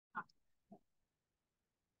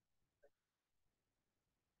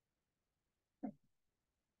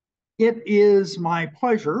It is my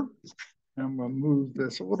pleasure. I'm going to move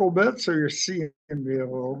this a little bit so you're seeing me a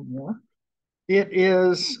little more. It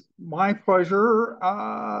is my pleasure,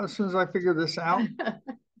 as soon as I figure this out.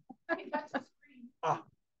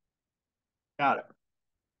 Got it.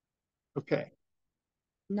 Okay.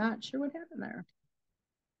 Not sure what happened there.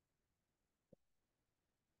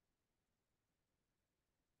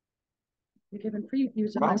 You're giving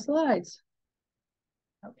previews of my slides.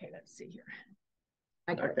 Okay, let's see here.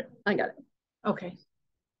 I got it. I got it. Okay.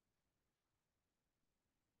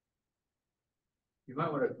 You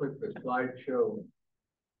might want to click the slideshow.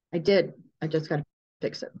 I did. I just got to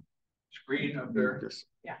fix it. Screen up there. Just,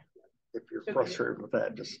 yeah. If you're frustrated with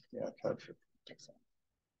that, just touch it.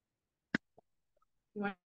 You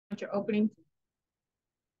want your opening?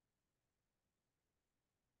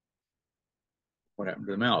 What happened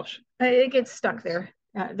to the mouse? It gets stuck there.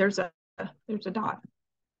 There's a dot.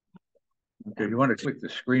 Okay, you want to click the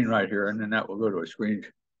screen right here, and then that will go to a screen.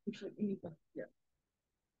 Yeah.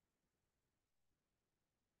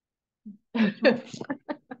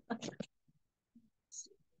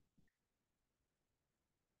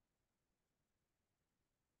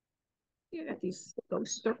 You got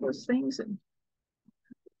those circles things, and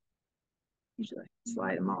usually I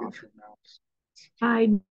slide them off.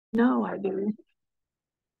 I know I do.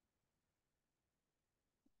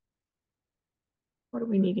 What are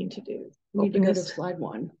we needing to do? We need to go to slide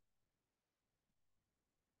one.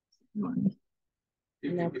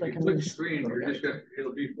 If you click the screen, you're just gonna,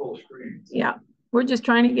 it'll be full screen. Yeah, we're just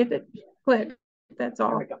trying to get it clicked. That's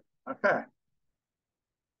all. Okay.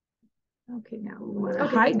 Okay, now we want to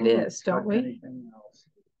hide this, don't we?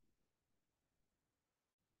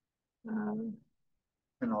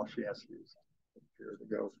 And all she has to do is here to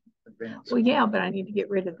go advance. Well, yeah, but I need to get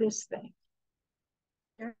rid of this thing.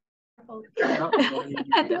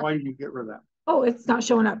 Why do you get rid of that? Oh, it's not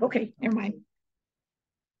showing up. Okay, never mind.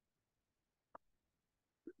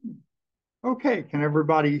 Okay, can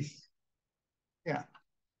everybody? Yeah,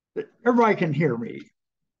 everybody can hear me.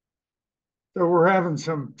 So we're having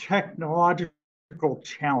some technological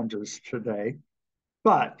challenges today,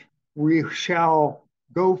 but we shall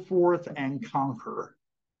go forth and conquer.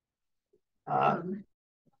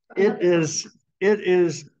 It is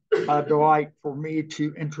a delight for me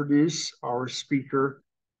to introduce our speaker,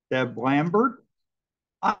 Deb Lambert.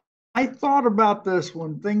 I thought about this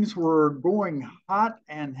when things were going hot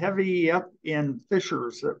and heavy up in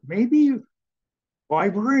Fishers, that maybe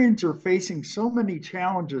librarians are facing so many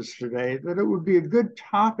challenges today that it would be a good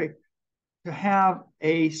topic to have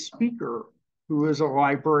a speaker who is a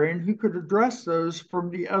librarian who could address those from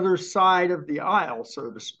the other side of the aisle, so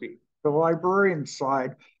to speak, the librarian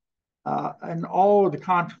side, and all of the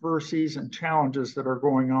controversies and challenges that are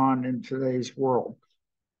going on in today's world.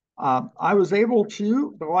 I was able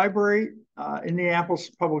to, the library, Indianapolis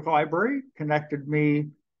Public Library, connected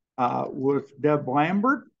me with Deb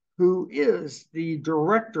Lambert, who is the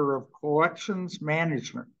Director of Collections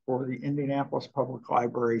Management for the Indianapolis Public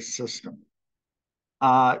Library system.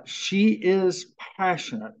 She is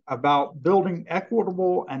passionate about building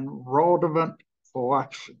equitable and relevant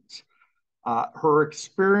collections. Her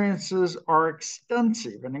experiences are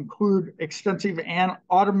extensive and include extensive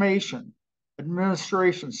automation,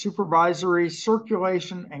 administration, supervisory,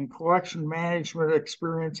 circulation, and collection management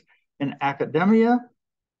experience in academia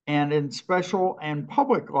and in special and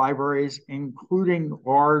public libraries, including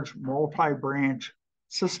large multi-branch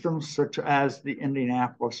systems such as the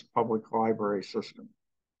Indianapolis Public Library System.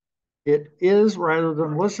 It is, rather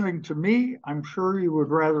than listening to me, I'm sure you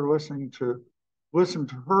would rather listen to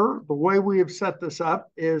her. The way we have set this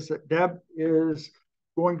up is that Deb is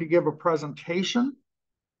going to give a presentation,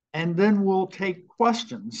 and then we'll take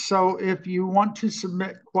questions. So if you want to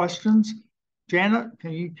submit questions, Janet,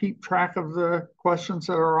 can you keep track of the questions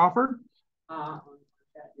that are offered?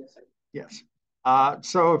 Yes.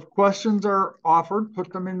 So if questions are offered,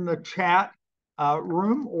 put them in the chat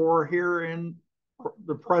room or here in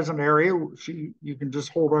the present area. You can just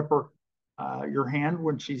hold up your hand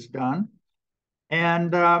when she's done.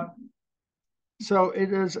 And so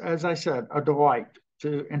it is, as I said, a delight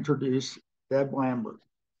to introduce Deb Lambert.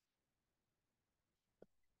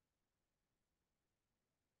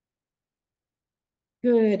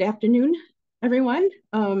 Good afternoon, everyone.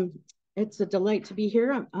 It's a delight to be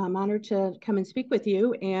here. I'm honored to come and speak with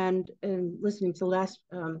you, and listening to the last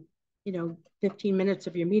 15 minutes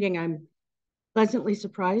of your meeting, I'm pleasantly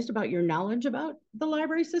surprised about your knowledge about the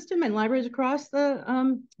library system and libraries across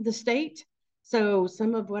the state. So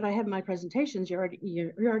some of what I have in my presentations you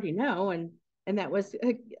already know, and that was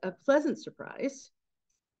a pleasant surprise.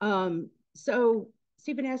 So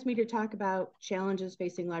Stephen asked me to talk about challenges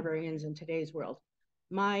facing librarians in today's world.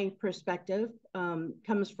 My perspective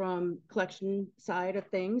comes from collection side of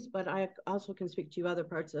things, but I also can speak to you other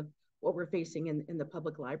parts of what we're facing in the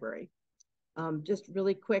public library. Just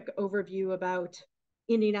really quick overview about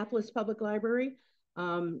Indianapolis Public Library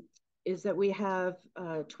is that we have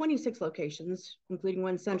 26 locations, including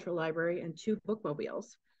one central library and 2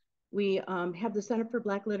 bookmobiles. We have the Center for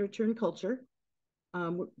Black Literature and Culture.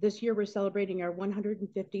 This year we're celebrating our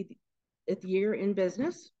 150th year in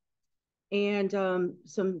business. And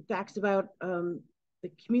some facts about the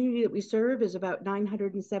community that we serve is about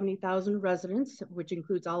 970,000 residents, which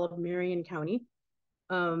includes all of Marion County.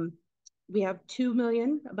 We have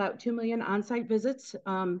about 2 million on-site visits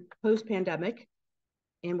post-pandemic,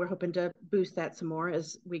 and we're hoping to boost that some more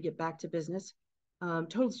as we get back to business.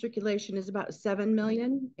 Total circulation is about 7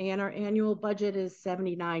 million, and our annual budget is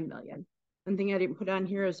 79 million. One thing I didn't put on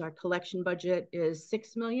here is our collection budget is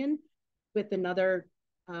 6 million, with another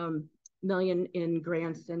million in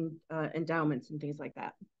grants and endowments and things like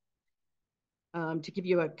that. To give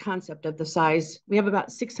you a concept of the size, we have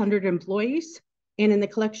about 600 employees, and in the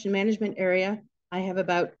collection management area, I have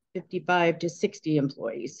about 55 to 60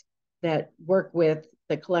 employees that work with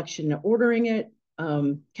the collection, ordering it,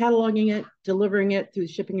 cataloging it, delivering it through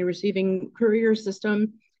the shipping and receiving courier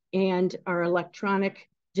system, and our electronic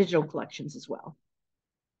digital collections as well.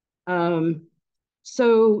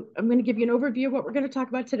 So I'm going to give you an overview of what we're going to talk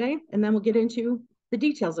about today, and then we'll get into the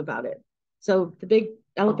details about it. So the big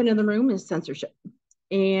elephant in the room is censorship,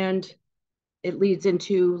 and it leads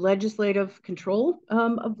into legislative control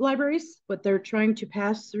of libraries, what they're trying to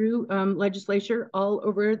pass through legislature all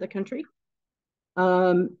over the country.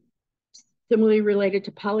 Similarly related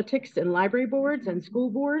to politics and library boards and school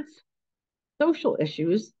boards, social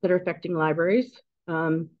issues that are affecting libraries.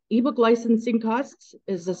 Ebook licensing costs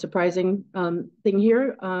is a surprising thing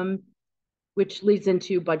here, which leads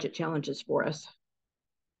into budget challenges for us.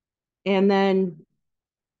 And then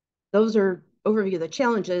those are overview of the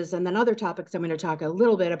challenges, and then other topics I'm going to talk a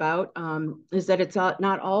little bit about is that it's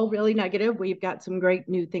not all really negative. We've got some great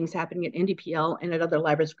new things happening at IndyPL and at other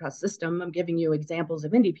libraries across the system. I'm giving you examples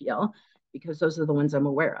of IndyPL because those are the ones I'm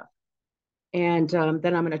aware of. And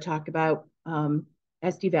then I'm going to talk about,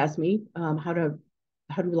 as Steve asked me, how do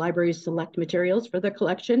libraries select materials for their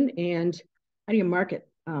collection, and how do you market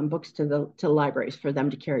books to libraries for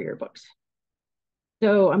them to carry your books.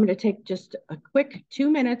 So I'm going to take just a quick 2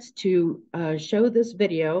 minutes to show this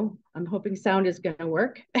video. I'm hoping sound is going to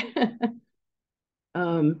work.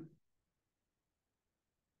 There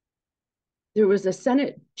was a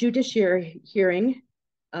Senate Judiciary hearing,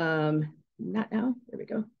 not now, there we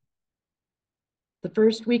go, the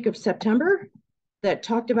first week of September, that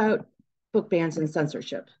talked about book bans and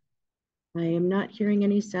censorship. I am not hearing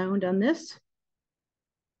any sound on this.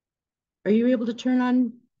 Are you able to turn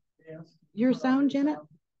on your sound, Janet?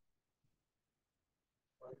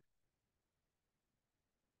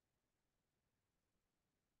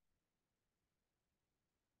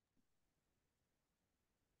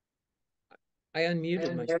 I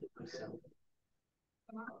unmuted myself.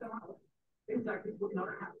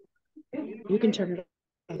 You can turn it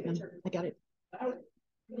off. I got it.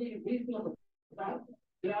 Can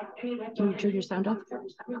you turn your sound off?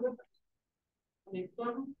 Tennessee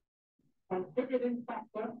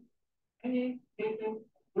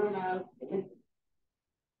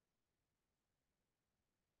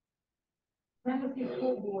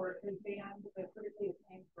School Board has banned the critically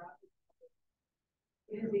acclaimed process.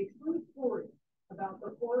 It is a true story about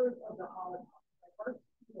the horrors of the Holocaust.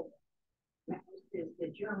 That is the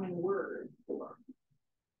German word for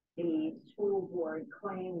the school board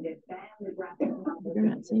claimed it banned the graphic novel. You're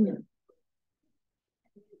not seeing it.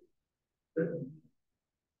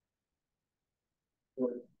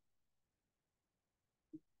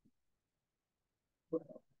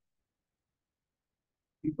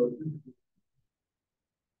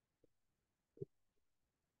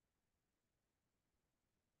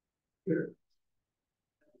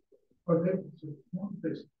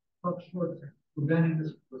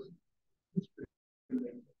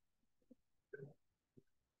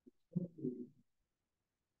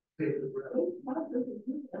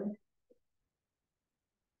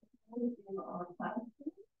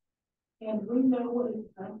 And we know what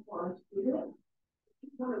it's done for our students.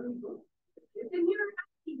 And you're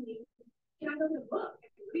asking me, can I go to the book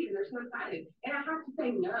and read it? They're so excited. And I have to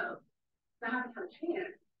say no. I have to have a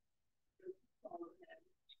chance.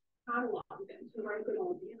 Catalog them to write it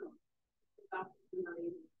all down.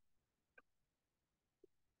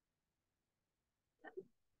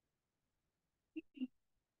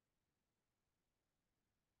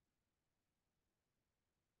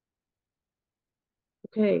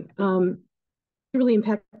 Okay, really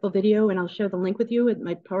impactful video, and I'll share the link with you at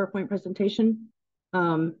my PowerPoint presentation.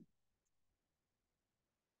 So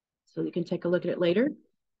you can take a look at it later.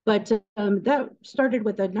 But that started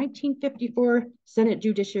with a 1954 Senate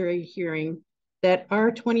Judiciary hearing that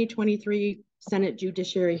our 2023 Senate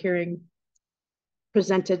Judiciary hearing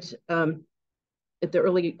presented at the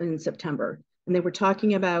early in September. And they were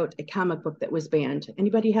talking about a comic book that was banned.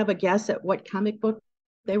 Anybody have a guess at what comic book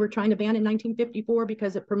they were trying to ban in 1954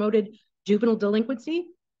 because it promoted juvenile delinquency?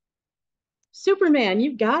 Superman,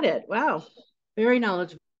 you got it. Wow, very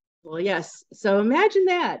knowledgeable. Yes. So imagine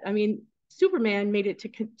that. I mean, Superman made it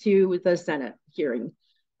to the Senate hearing.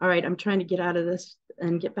 All right, I'm trying to get out of this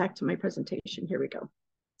and get back to my presentation. Here we go.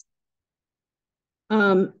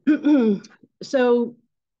 So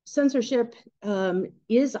censorship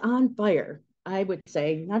is on fire, I would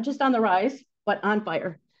say, not just on the rise, but on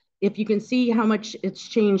fire. If you can see how much it's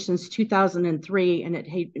changed since 2003, and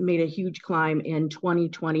it made a huge climb in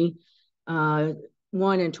 2021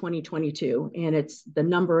 and 2022, and it's the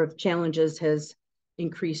number of challenges has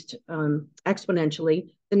increased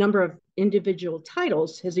exponentially. The number of individual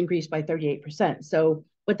titles has increased by 38%. So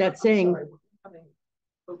what that's saying,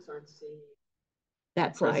 folks aren't seeing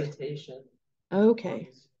that slide. Presentation. Okay.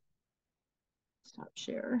 Stop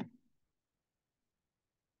share.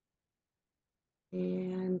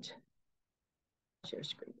 And share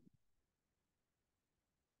screen.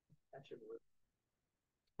 That should work.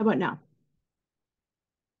 How about now?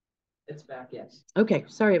 It's back, yes. Okay,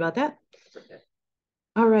 sorry about that. Okay.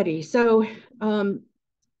 Alrighty, so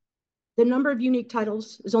the number of unique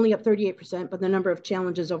titles is only up 38%, but the number of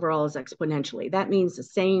challenges overall is exponentially. That means the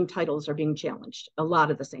same titles are being challenged, a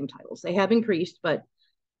lot of the same titles. They have increased, but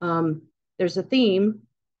there's a theme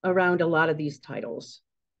around a lot of these titles.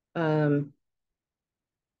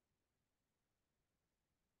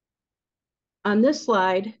 On this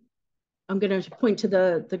slide, I'm going to point to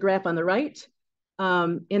the graph on the right,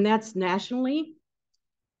 and that's nationally.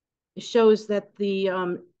 It shows that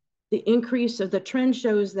the increase of the trend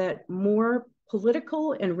shows that more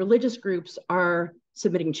political and religious groups are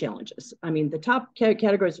submitting challenges. I mean, the top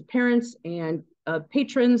categories of parents and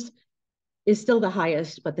patrons is still the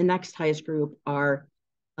highest, but the next highest group are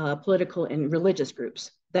political and religious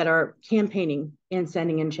groups that are campaigning and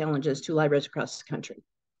sending in challenges to libraries across the country.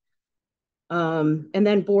 And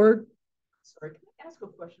then board. Sorry, can I ask a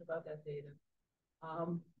question about that data?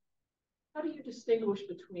 How do you distinguish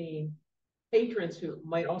between patrons who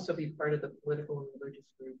might also be part of the political and religious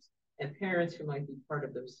groups and parents who might be part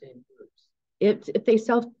of those same groups? If they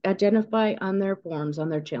self-identify on their forms, on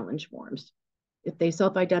their challenge forms, if they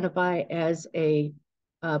self-identify as a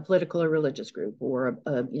political or religious group or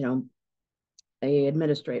a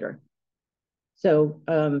administrator. So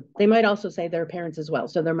they might also say they're parents as well.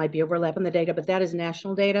 So there might be overlap in the data, but that is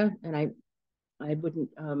national data, and I wouldn't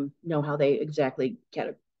know how they exactly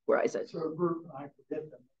categorize it. So a group, I forget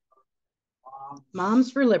them.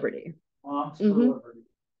 Moms for Liberty. Moms for Liberty.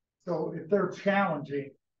 So if they're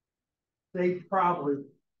challenging, they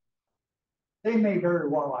may very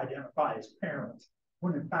well identify as parents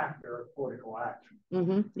when in fact they're a political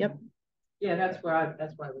action. Yep. Yeah, that's why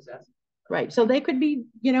I was asking. Right. So they could be,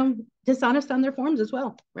 dishonest on their forms as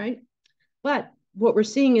well, right? But what we're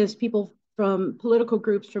seeing is people from political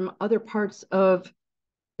groups from other parts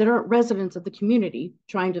that aren't residents of the community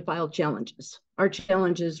trying to file challenges. Our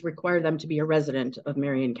challenges require them to be a resident of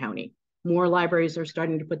Marion County. More libraries are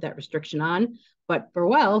starting to put that restriction on, but for a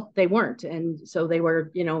while they weren't. And so they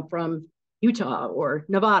were, from Utah or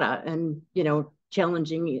Nevada and,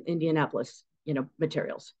 challenging Indianapolis,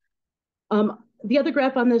 materials. The other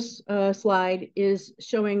graph on this slide is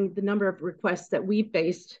showing the number of requests that we've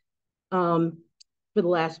faced for the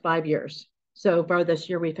last 5 years. So far this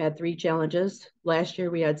year, we've had 3 challenges. Last year,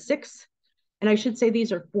 we had 6. And I should say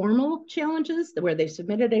these are formal challenges where they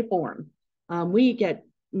submitted a form. We get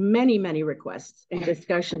many, many requests and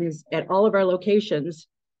discussions at all of our locations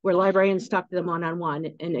where librarians talk to them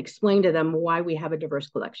one-on-one and explain to them why we have a diverse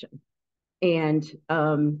collection. And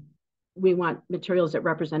we want materials that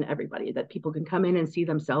represent everybody, that people can come in and see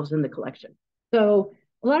themselves in the collection. So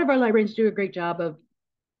a lot of our librarians do a great job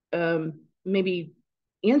of maybe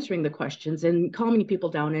answering the questions and calming people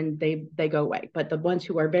down, and they go away. But the ones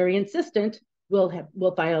who are very insistent will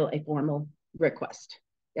file a formal request.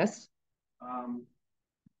 Yes?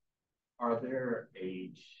 Are there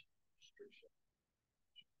age restrictions?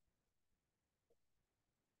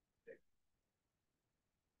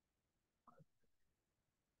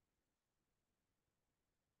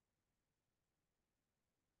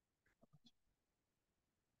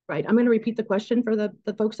 Right. I'm going to repeat the question for the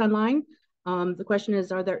folks online. The question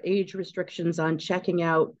is, are there age restrictions on checking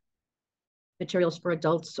out materials for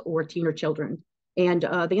adults or teen or children? And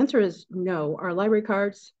the answer is no. Our library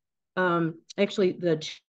cards, actually the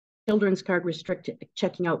children's card restrict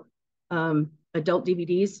checking out adult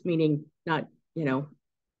DVDs, meaning not, you know,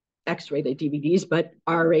 X-rated DVDs, but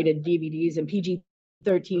R-rated DVDs and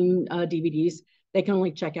PG-13 DVDs. They can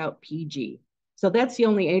only check out PG. So that's the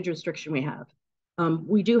only age restriction we have.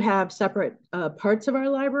 We do have separate parts of our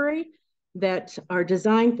library that are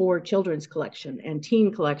designed for children's collection and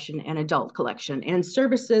teen collection and adult collection, and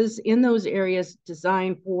services in those areas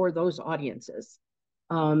designed for those audiences.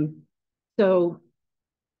 So,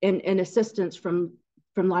 and assistance from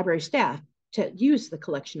library staff to use the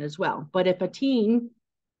collection as well. But if a teen,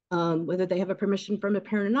 whether they have a permission from a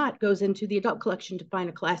parent or not, goes into the adult collection to find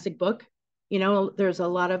a classic book, you know, there's a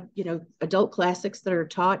lot of, you know, adult classics that are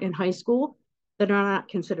taught in high school that are not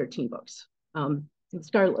considered teen books.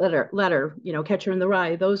 Scarlet Letter, you know, Catcher in the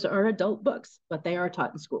Rye, those are adult books, but they are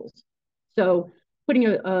taught in schools. So putting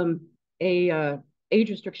a age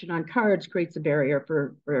restriction on cards creates a barrier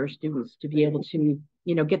for our students to be able to,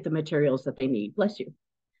 you know, get the materials that they need. Bless you.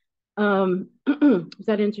 Does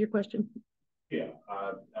that answer your question? Yeah,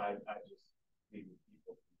 I just need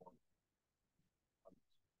people to want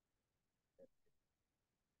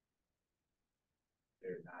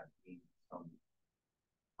there not being some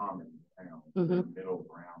common ground, middle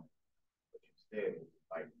ground. But you said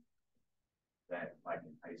like that, like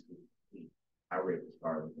in high school, I read the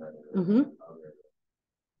Scarlet Letter,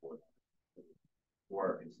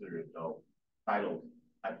 or considered adult titles.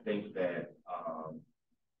 I think that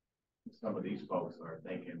some of these folks are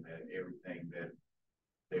thinking that everything that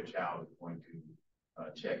their child is going to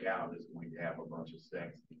check out is going to have a bunch of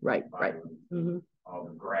sex, right, violence, all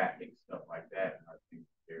the graphic stuff like that. And I think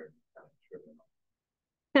they're kind of tripping.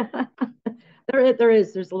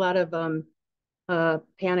 There's a lot of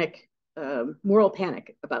panic, moral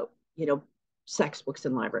panic about, you know, sex books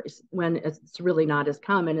in libraries when it's really not as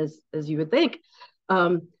common as you would think.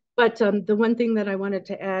 But the one thing that I wanted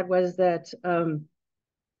to add was that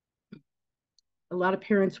a lot of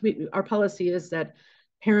parents, our policy is that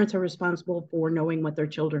parents are responsible for knowing what their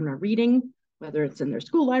children are reading, whether it's in their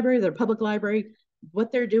school library, their public library.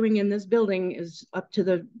 What they're doing in this building is up to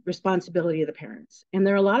the responsibility of the parents. And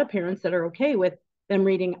there are a lot of parents that are okay with them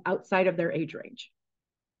reading outside of their age range.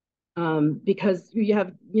 Because you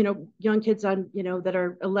have, you know, young kids on, you know, that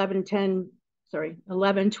are 11,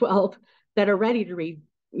 12, that are ready to read,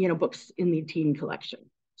 you know, books in the teen collection.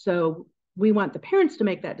 So we want the parents to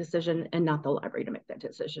make that decision and not the library to make that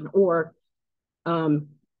decision, or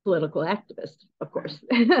political activists, of course.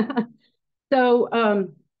 So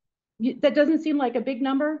that doesn't seem like a big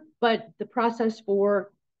number, but the process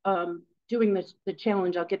for doing the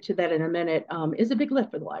challenge, I'll get to that in a minute, is a big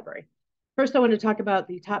lift for the library. First, I want to talk about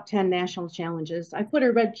the top 10 national challenges. I put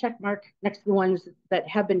a red check mark next to the ones that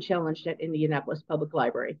have been challenged at Indianapolis Public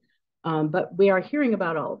Library. But we are hearing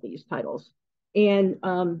about all of these titles. And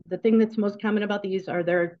the thing that's most common about these are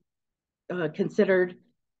they're considered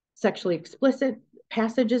sexually explicit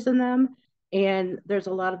passages in them. And there's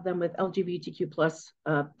a lot of them with LGBTQ plus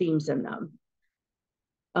themes in them.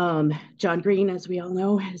 John Green, as we all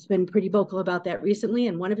know, has been pretty vocal about that recently.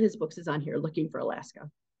 And one of his books is on here, Looking for Alaska.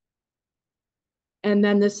 And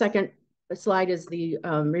then the second slide is the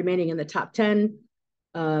remaining in the top 10.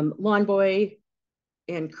 Lawn Boy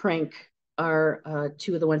and Crank are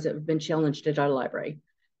two of the ones that have been challenged at our library.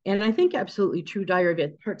 And I think Absolutely True Diary of a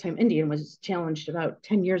Part-Time Indian was challenged about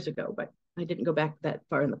 10 years ago, but I didn't go back that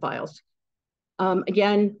far in the files.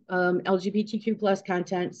 Again, LGBTQ plus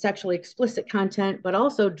content, sexually explicit content, but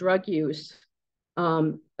also drug use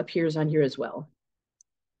appears on here as well.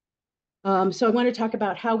 So I want to talk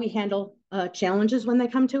about how we handle challenges when they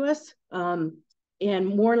come to us. And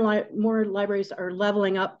more libraries are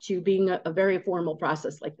leveling up to being a very formal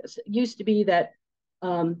process like this. It used to be that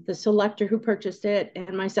the selector who purchased it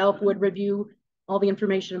and myself would review all the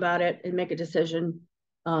information about it and make a decision.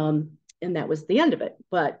 And that was the end of it.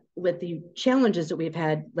 But with the challenges that we've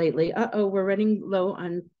had lately, we're running low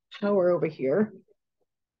on power over here.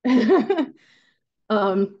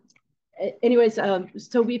 Anyways,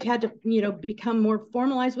 so we've had to, you know, become more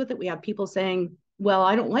formalized with it. We have people saying, well,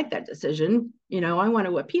 I don't like that decision. You know, I want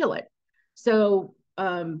to appeal it. So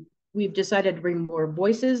we've decided to bring more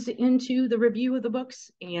voices into the review of the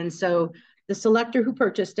books. And so the selector who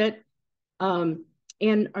purchased it,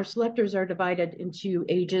 and our selectors are divided into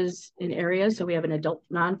ages and areas. So we have an adult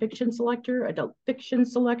nonfiction selector, adult fiction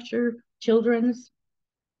selector, children's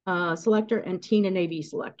selector, and teen and AV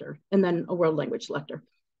selector, and then a world language selector.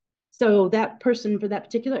 So that person for that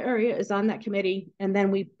particular area is on that committee, and then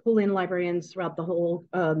we pull in librarians throughout the whole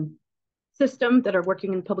system that are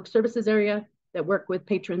working in public services area that work with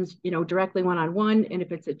patrons, directly one-on-one. And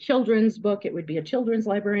if it's a children's book, it would be a children's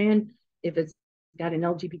librarian. If it's got an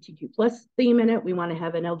LGBTQ plus theme in it, we want to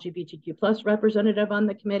have an LGBTQ plus representative on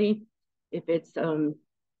the committee. If it's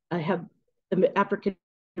I have an African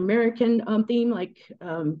American theme, like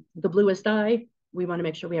the bluest eye, we want to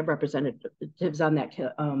make sure we have representatives on that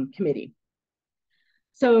committee.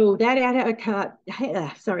 So that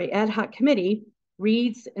ad hoc committee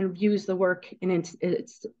reads and views the work in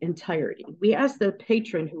its entirety. We asked the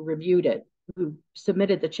patron who reviewed it, who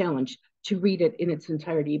submitted the challenge, to read it in its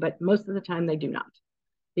entirety, but most of the time they do not,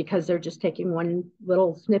 because they're just taking one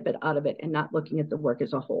little snippet out of it and not looking at the work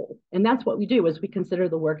as a whole. And that's what we do, is we consider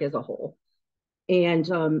the work as a whole. And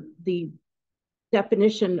the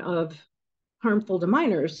definition of harmful to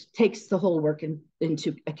minors takes the whole work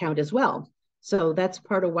into account as well. So that's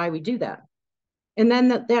part of why we do that. And then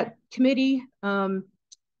that committee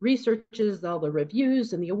researches all the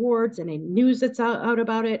reviews and the awards and any news that's out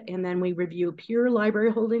about it. And then we review pure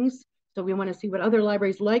library holdings. So we want to see what other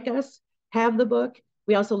libraries like us have the book.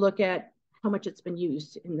 We also look at how much it's been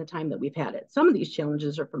used in the time that we've had it. Some of these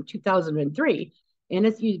challenges are from 2003, and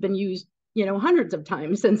it's been used, hundreds of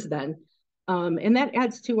times since then. And that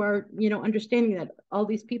adds to our, understanding that all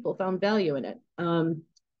these people found value in it.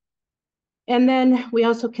 And then we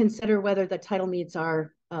also consider whether the title meets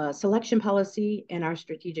our selection policy and our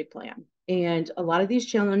strategic plan. And a lot of these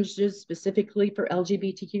challenges, specifically for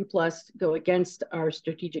LGBTQ plus, go against our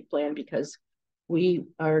strategic plan because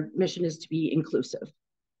our mission is to be inclusive.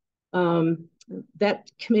 That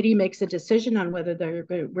committee makes a decision on whether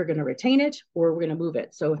we're going to retain it or we're going to move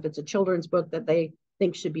it. So if it's a children's book that they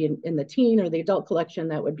think should be in the teen or the adult collection,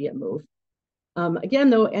 that would be a move. Again,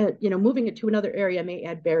 though, moving it to another area may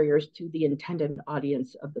add barriers to the intended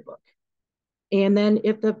audience of the book. And then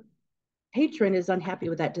if the patron is unhappy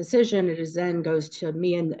with that decision, it then goes to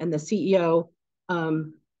me and the CEO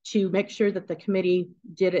to make sure that the committee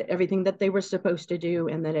did everything that they were supposed to do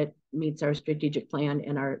and that it meets our strategic plan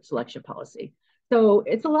and our selection policy. So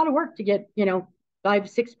it's a lot of work to get,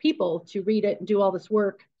 5-6 people to read it and do all this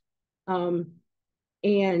work. And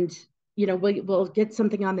we'll get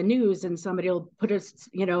something on the news and somebody will put a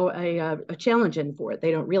challenge in for it.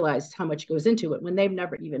 They don't realize how much goes into it when they've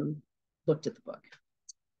never even looked at the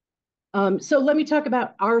book. So let me talk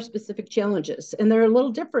about our specific challenges, and they're a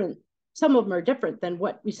little different. Some of them are different than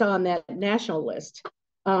what we saw on that national list.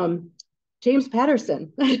 James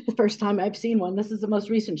Patterson, the first time I've seen one. This is the most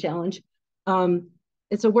recent challenge.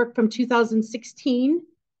 It's a work from 2016.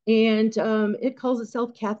 And it calls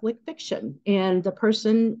itself Catholic fiction. And the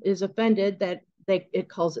person is offended that it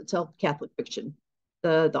calls itself Catholic fiction.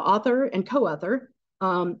 The author and co-author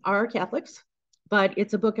are Catholics, but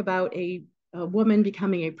it's a book about a woman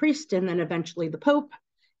becoming a priest and then eventually the Pope,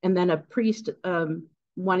 and then a priest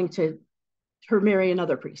wanting to marry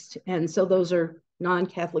another priest. And so those are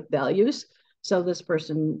non-Catholic values. So this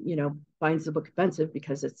person, finds the book offensive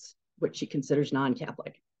because it's what she considers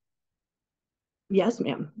non-Catholic. Yes,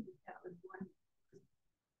 ma'am.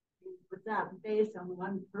 Was that based on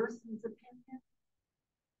one person's opinion?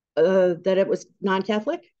 That it was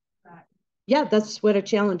non-Catholic? Right. Yeah, that's what a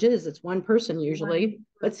challenge is. It's one person usually,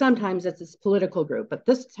 but sometimes it's this political group. But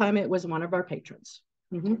this time it was one of our patrons.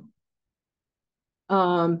 Mm-hmm.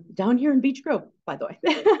 Down here in Beech Grove, by the way.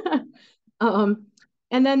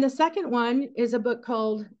 And then the second one is a book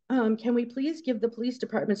called Can We Please Give the Police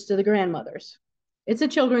Departments to the Grandmothers? It's a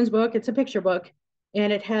children's book. It's a picture book.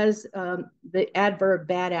 And it has the adverb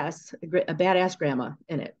badass, a badass grandma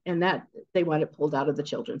in it. And that they want it pulled out of the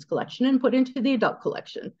children's collection and put into the adult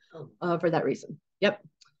collection for that reason. Yep.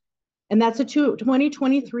 And that's a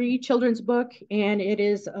 2023 children's book. And it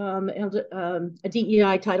is a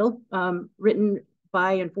DEI title written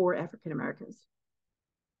by and for African Americans.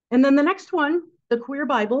 And then the next one, The Queer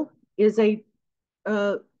Bible, is a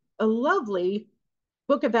lovely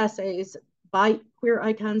book of essays by queer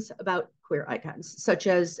icons about queer icons, such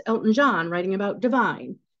as Elton John writing about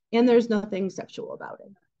divine, and there's nothing sexual about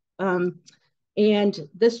it. And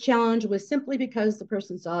this challenge was simply because the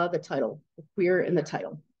person saw the title, queer in the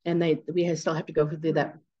title, and we still have to go through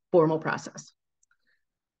that formal process.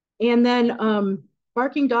 And then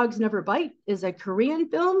Barking Dogs Never Bite is a Korean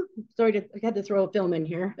film. Sorry, I had to throw a film in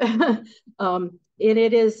here. And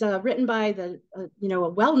it is written by a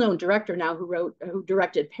well-known director now who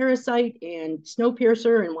directed Parasite and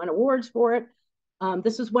Snowpiercer and won awards for it.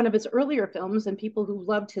 This is one of his earlier films, and people who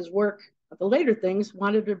loved his work, the later things,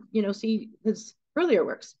 wanted to see his earlier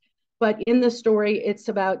works. But in the story, it's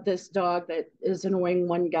about this dog that is annoying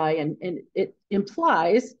one guy, and it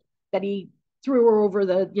implies that he threw her over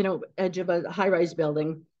the edge of a high-rise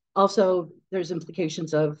building. Also, there's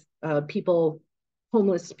implications of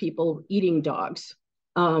homeless people eating dogs.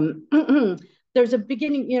 There's a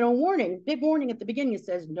beginning, warning, big warning at the beginning. It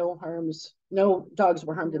says no dogs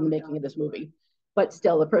were harmed in the making of this movie. But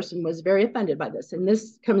still, the person was very offended by this. And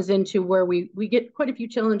this comes into where we get quite a few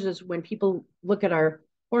challenges when people look at our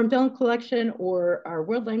foreign film collection or our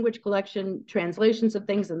world language collection, translations of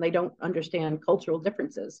things, and they don't understand cultural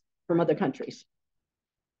differences from other countries.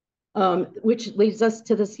 Which leads us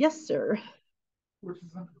to this, yes, sir. Which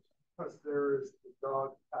is interesting because there is the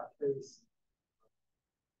dog face.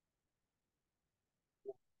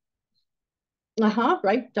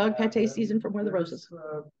 Right. Dog pate season from Where the Roses.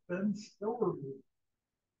 Ben Stiller movie.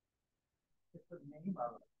 It's the name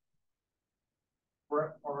of it.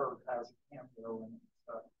 Brett Favre has a cameo in it.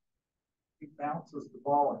 He bounces the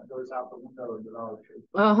ball and it goes out the window and the dog shakes.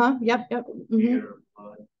 Yep. Mm-hmm.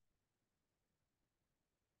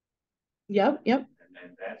 Yep. And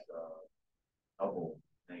then that's a double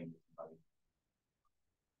thing.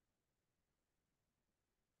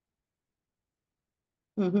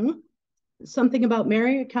 Mm-hmm. Something About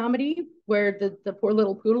Mary, a comedy where the poor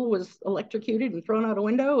little poodle was electrocuted and thrown out a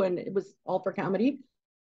window, and it was all for comedy.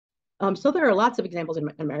 So there are lots of examples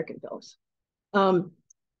in American films.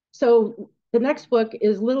 So the next book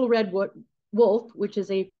is Little Red Wolf, which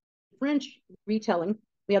is a French retelling.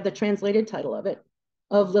 We have the translated title of it,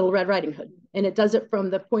 of Little Red Riding Hood. And it does it from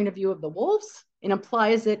the point of view of the wolves and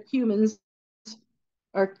implies that humans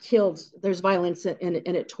are killed. There's violence in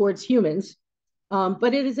it towards humans.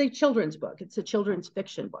 But it is a children's book. It's a children's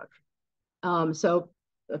fiction book. So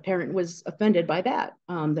a parent was offended by that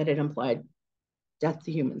it implied death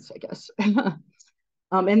to humans, I guess.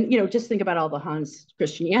 And, just think about all the Hans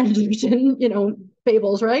Christian Andersen,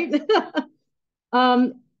 fables, right?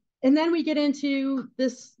 And then we get into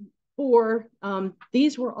this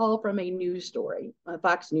these were all from a news story, a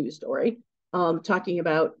Fox News story, talking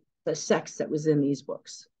about the sex that was in these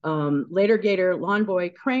books. Later Gator, Lawn Boy,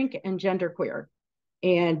 Crank, and Genderqueer.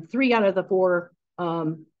 And 3 out of the 4,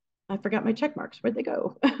 I forgot my check marks, where'd they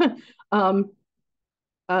go?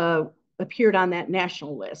 Appeared on that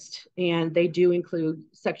national list. And they do include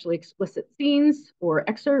sexually explicit scenes or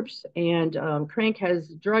excerpts. And Crank has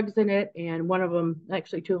drugs in it. And one of them,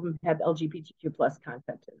 actually 2 of them, have LGBTQ plus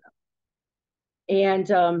content in them.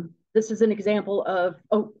 And this is an example of,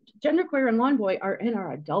 Genderqueer and Lawn Boy are in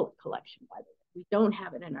our adult collection, by the way. We don't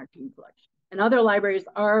have it in our teen collection. And other libraries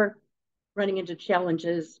are running into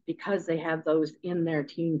challenges because they have those in their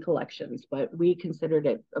teen collections, but we considered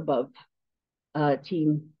it above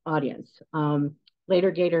teen audience.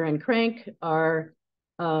 Later Gator and Crank are,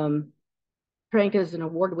 Crank is an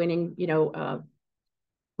award-winning,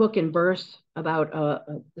 book and verse about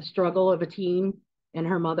the struggle of a teen and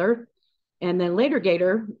her mother. And then Later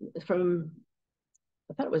Gator from,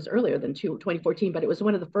 I thought it was earlier than 2014, but it was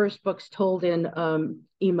one of the first books told in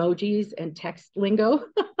emojis and text lingo.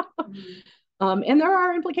 And there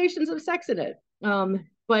are implications of sex in it,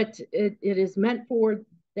 but it is meant for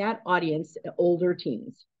that audience, older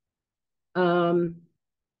teens. So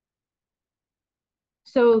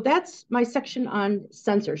that's my section on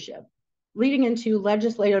censorship, leading into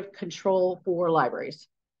legislative control for libraries.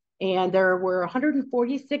 And there were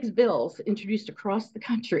 146 bills introduced across the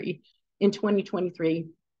country in 2023,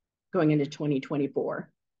 going into 2024,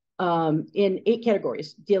 in 8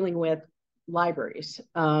 categories dealing with libraries.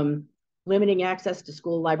 Limiting access to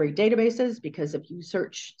school library databases, because if you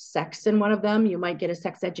search sex in one of them, you might get a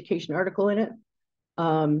sex education article in it.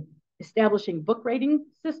 Establishing book rating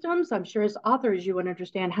systems. I'm sure as authors, you would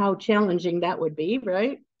understand how challenging that would be,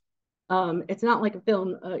 right? It's not like a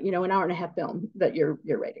film, an hour-and-a-half film that you're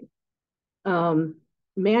rating.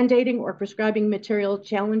 Mandating or prescribing material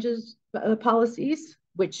challenges policies,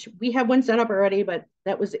 which we have one set up already, but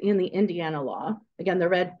that was in the Indiana law. Again, the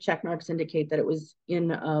red check marks indicate that it was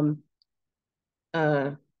in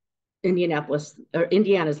Indianapolis or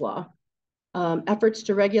Indiana's law. Efforts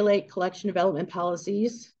to regulate collection development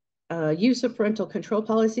policies, use of parental control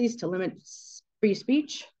policies to limit free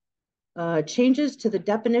speech, changes to the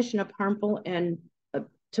definition of harmful and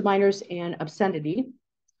to minors and obscenity,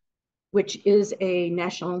 which is a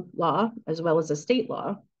national law as well as a state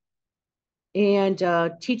law, and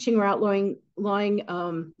teaching or outlawing,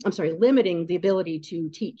 limiting the ability to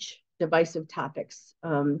teach divisive topics.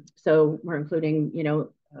 So we're including,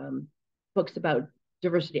 books about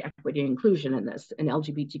diversity, equity, and inclusion in this, and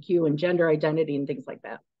LGBTQ and gender identity and things like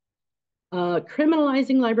that.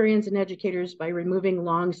 Criminalizing librarians and educators by removing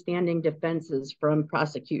long-standing defenses from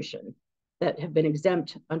prosecution that have been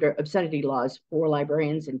exempt under obscenity laws for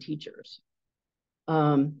librarians and teachers.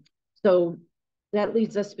 So that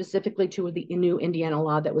leads us specifically to the new Indiana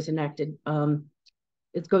law that was enacted.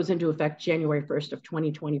 It goes into effect January 1st of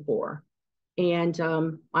 2024. And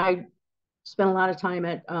I spent a lot of time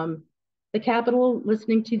at the Capitol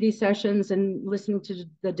listening to these sessions and listening to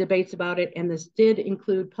the debates about it. And this did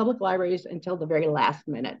include public libraries until the very last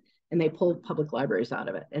minute. And they pulled public libraries out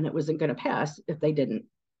of it. And it wasn't going to pass if they didn't.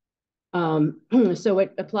 So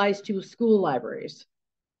it applies to school libraries.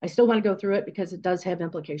 I still want to go through it because it does have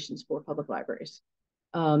implications for public libraries.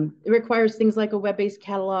 It requires things like a web-based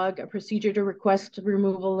catalog, a procedure to request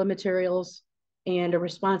removal of materials, and a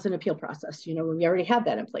response and appeal process. You know, we already have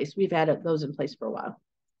that in place. We've had those in place for a while.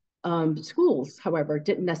 Schools, however,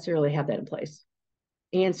 didn't necessarily have that in place.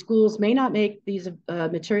 And schools may not make these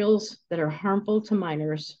materials that are harmful to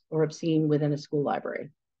minors or obscene within a school library.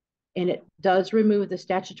 And it does remove the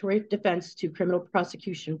statutory defense to criminal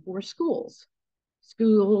prosecution for schools.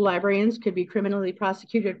 School librarians could be criminally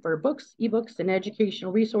prosecuted for books, ebooks, and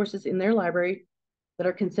educational resources in their library that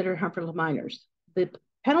are considered harmful to minors. The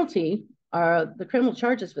penalty, the criminal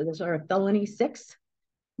charges for this are a felony 6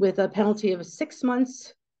 with a penalty of 6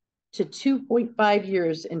 months to 2.5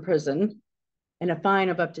 years in prison and a fine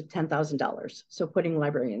of up to $10,000. So putting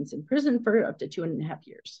librarians in prison for up to 2.5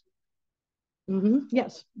 years.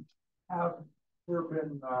 Yes. Have there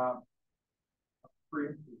been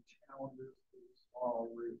preemptive challenges to this law?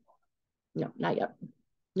 No, not yet.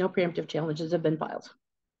 No preemptive challenges have been filed.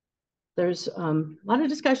 There's a lot of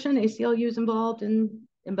discussion. ACLU is involved,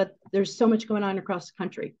 but there's so much going on across the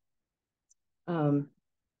country.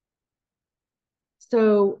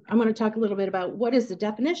 So I'm going to talk a little bit about what is the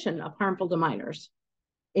definition of harmful to minors.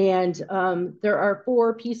 And there are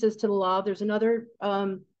 4 pieces to the law. There's another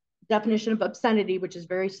definition of obscenity, which is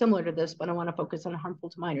very similar to this, but I want to focus on harmful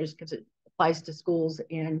to minors because it applies to schools.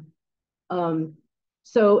 And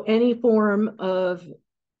so any form of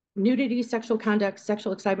nudity, sexual conduct,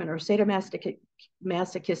 sexual excitement, or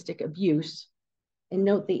sadomasochistic abuse, and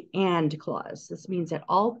note the "and" clause. This means that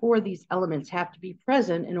all 4 of these elements have to be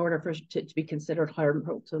present in order for it to be considered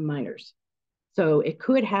harmful to minors. So it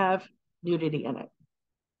could have nudity in it,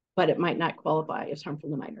 but it might not qualify as harmful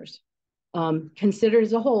to minors. Considered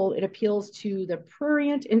as a whole, it appeals to the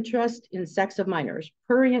prurient interest in sex of minors.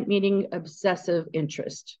 Prurient meaning obsessive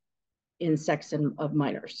interest in sex of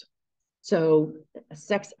minors. So a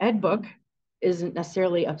sex ed book isn't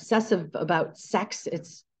necessarily obsessive about sex.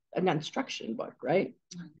 It's an instruction book, right?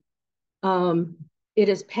 It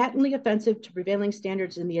is patently offensive to prevailing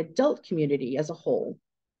standards in the adult community as a whole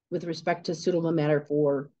with respect to suitable matter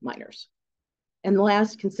for minors. And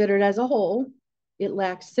last, considered as a whole, it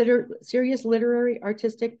lacks serious literary,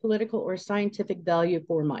 artistic, political, or scientific value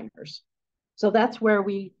for minors. So that's where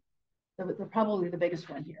they're probably the biggest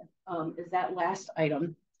one here, is that last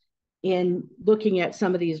item. In looking at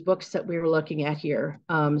some of these books that we were looking at here,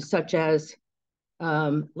 such as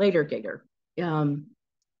Later Giger.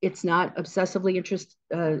 It's not obsessively interested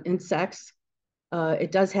in sex.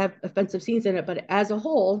 It does have offensive scenes in it, but as a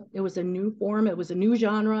whole, it was a new form, it was a new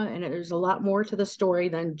genre, and there's a lot more to the story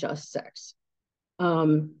than just sex.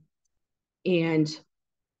 And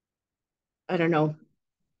I don't know,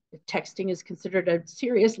 texting is considered a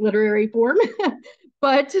serious literary form,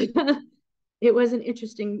 but it was an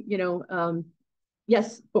interesting,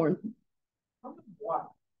 yes, Thorne.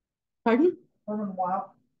 Wow. Pardon?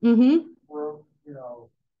 Wow. Mm-hmm.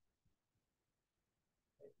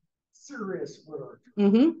 Serious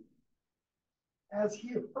literature. As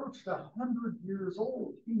he approached 100 years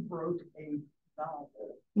old, he wrote a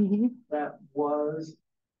novel that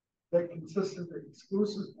consisted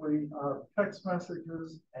exclusively of text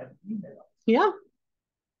messages and emails. Yeah.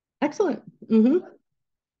 Excellent. I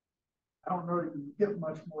don't know if you get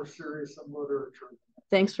much more serious in literature.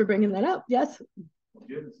 Thanks for bringing that up. Yes.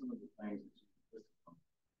 Given some of the things that you listed,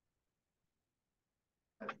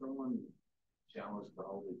 has someone challenged the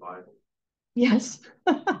Holy Bible? Yes.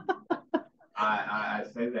 I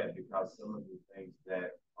say that because some of the things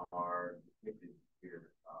that are depicted here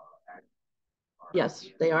yes,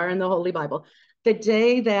 they are in the Holy Bible. The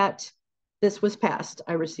day that this was passed,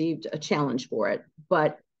 I received a challenge for it,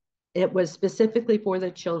 but it was specifically for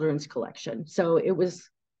the children's collection. So it was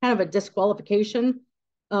kind of a disqualification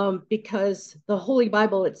because the Holy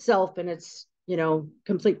Bible itself in its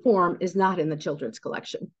complete form is not in the children's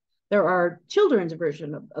collection. There are children's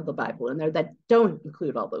version of the Bible in there that don't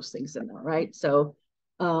include all those things in there, right? So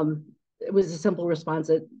it was a simple response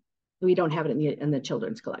that we don't have it in the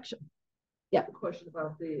children's collection. Yeah. A question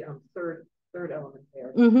about the third element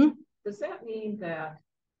there. Mm-hmm. Does that mean that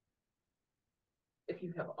if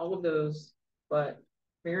you have all of those, but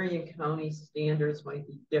Marion County standards might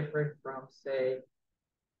be different from, say,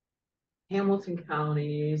 Hamilton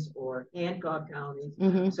counties or Hancock counties?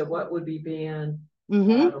 Mm-hmm. So what would be banned?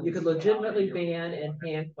 Mm-hmm. You could legitimately ban in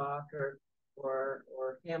Hancock or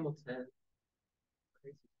Hamilton.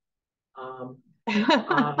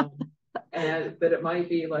 But it might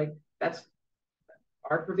be like that's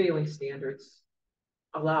our prevailing standards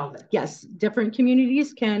allow that. Yes, different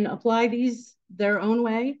communities can apply these their own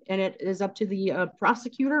way, and it is up to the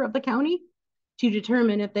prosecutor of the county to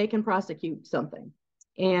determine if they can prosecute something.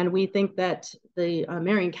 And we think that the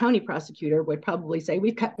Marion County prosecutor would probably say,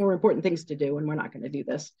 we've got more important things to do and we're not going to do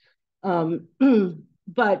this.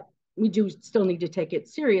 But we do still need to take it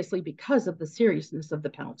seriously because of the seriousness of the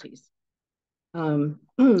penalties.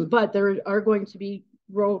 But there are going to be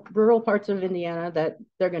rural parts of Indiana that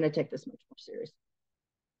they're going to take this much more seriously.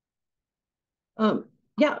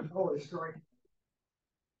 Yeah. Oh, it's right.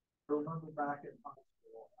 I remember back in high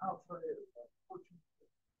school, I'll tell you, unfortunately,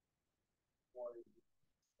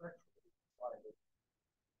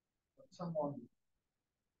 when someone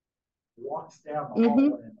walks down the hallway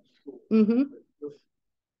in a school. Mm-hmm.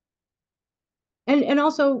 And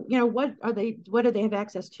also, you know, what do they have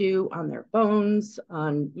access to on their phones,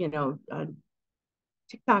 on, you know, on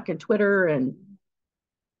TikTok and Twitter, and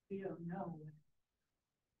We don't know.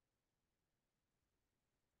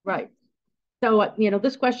 right. So, you know,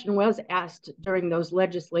 this question was asked during those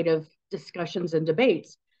legislative discussions and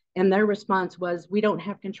debates, and their response was, we don't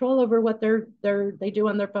have control over what they do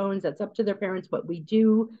on their phones. That's up to their parents, but we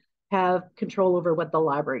do have control over what the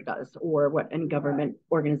library does or what any government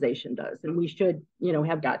organization does. And we should, you know,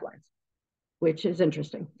 have guidelines, which is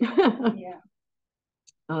interesting. Yeah.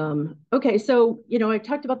 Okay, so, you know, I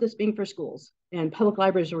talked about this being for schools, and public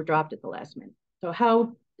libraries were dropped at the last minute. So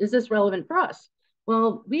how is this relevant for us?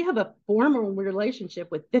 Well, we have a formal relationship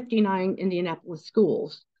with 59 Indianapolis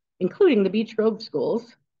schools, including the Beech Grove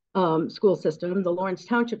schools, school system, the Lawrence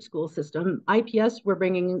Township school system. IPS, we're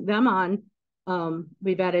bringing them on.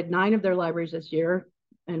 We've added 9 of their libraries this year,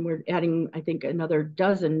 and we're adding, I think, another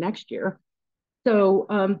dozen next year. So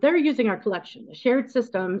they're using our collection. The shared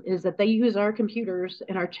system is that they use our computers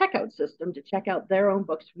and our checkout system to check out their own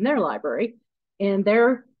books from their library, and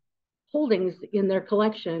their holdings in their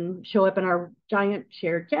collection show up in our giant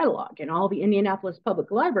shared catalog, and all the Indianapolis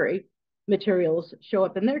Public Library materials show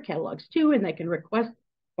up in their catalogs too, and they can request,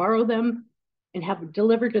 borrow them, and have them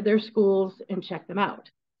delivered to their schools and check them out.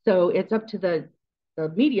 So it's up to the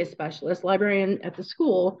media specialist, librarian at the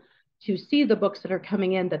school, to see the books that are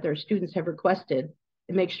coming in that their students have requested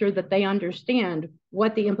and make sure that they understand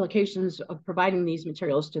what the implications of providing these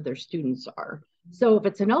materials to their students are. So if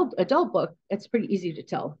it's an adult book, it's pretty easy to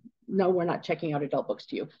tell. No, we're not checking out adult books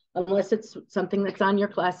to you, unless it's something that's on your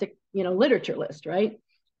classic, you know, literature list, right?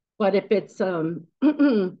 But if it's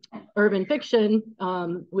urban fiction,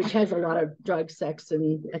 which has a lot of drug, sex,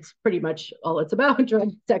 and that's pretty much all it's about,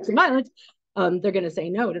 drug, sex, and violence, they're going to say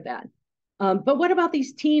no to that. But what about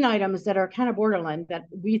these teen items that are kind of borderline that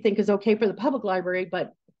we think is okay for the public library,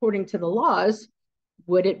 but according to the laws,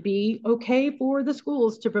 would it be okay for the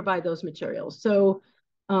schools to provide those materials? So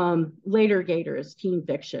Later Gator is teen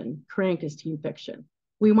fiction, Crank is teen fiction.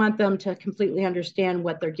 We want them to completely understand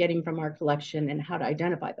what they're getting from our collection and how to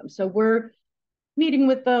identify them. So we're meeting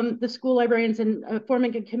with the school librarians and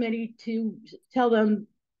forming a committee to tell them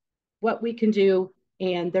what we can do.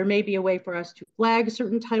 And there may be a way for us to flag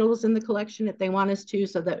certain titles in the collection if they want us to,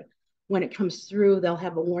 so that when it comes through, they'll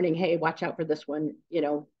have a warning, hey, watch out for this one, you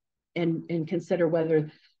know, and consider whether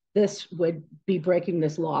this would be breaking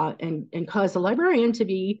this law and cause the librarian to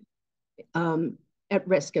be at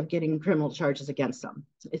risk of getting criminal charges against them.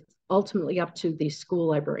 It's ultimately up to the school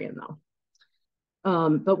librarian though.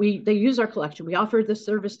 But they use our collection. We offer this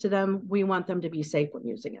service to them. We want them to be safe when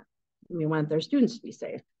using it. We want their students to be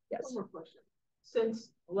safe. Yes. One more question. Since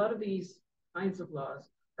a lot of these kinds of laws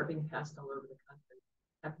are being passed all over the country,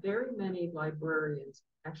 have very many librarians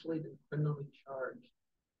actually been criminally charged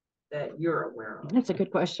that you're aware of? That's a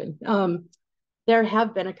good question. There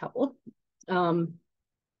have been a couple. And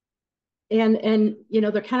you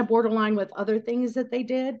know, they're kind of borderline with other things that they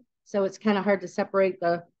did. So it's kind of hard to separate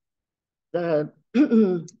the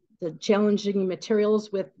challenging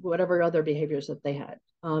materials with whatever other behaviors that they had.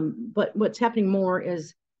 But what's happening more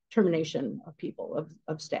is termination of people,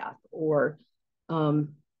 of staff, or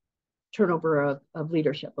turnover of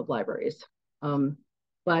leadership of libraries.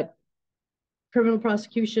 But criminal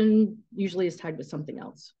prosecution usually is tied with something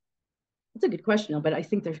else. That's a good question, but I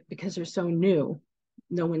think because they're so new,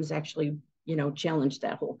 no one's actually you know, challenged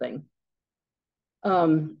that whole thing.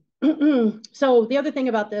 So the other thing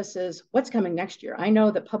about this is what's coming next year. I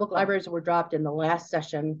know that public libraries were dropped in the last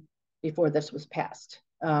session before this was passed.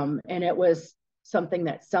 And it was something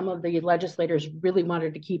that some of the legislators really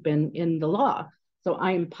wanted to keep in the law. So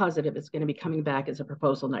I am positive it's going to be coming back as a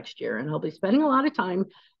proposal next year. And I'll be spending a lot of time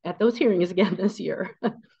at those hearings again this year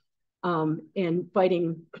and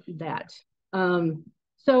fighting that.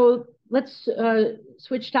 So let's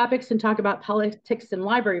switch topics and talk about politics and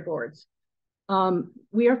library boards.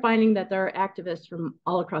 We are finding that there are activists from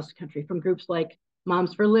all across the country, from groups like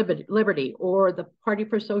Moms for Liberty or the Party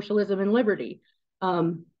for Socialism and Liberty,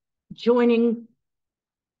 joining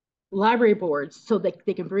library boards so that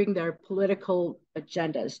they can bring their political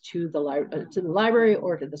agendas to the library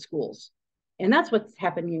or to the schools. And that's what's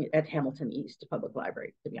happening at Hamilton East Public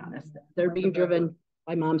Library, to be honest. They're being driven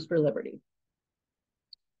by Moms for Liberty.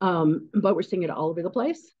 But we're seeing it all over the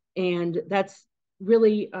place. And that's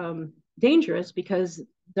really dangerous because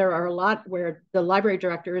there are a lot where the library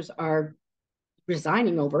directors are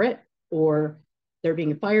resigning over it or they're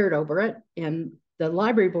being fired over it. And the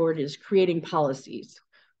library board is creating policies,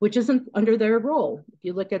 which isn't under their role. If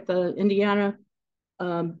you look at the Indiana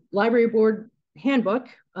Library Board handbook,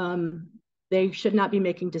 they should not be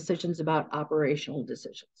making decisions about operational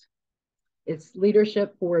decisions. It's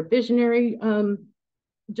leadership for visionary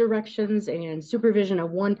directions and supervision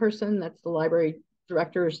of one person, that's the library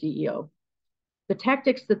director or CEO. The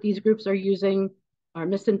tactics that these groups are using are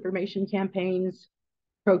misinformation campaigns,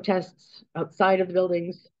 protests outside of the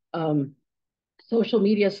buildings, social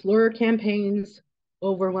media slur campaigns,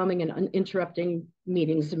 overwhelming and interrupting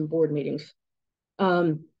meetings and board meetings.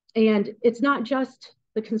 And it's not just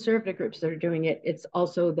the conservative groups that are doing it, it's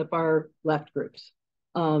also the far left groups.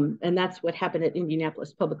 And that's what happened at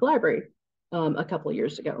Indianapolis Public Library a couple of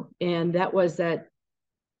years ago. And that was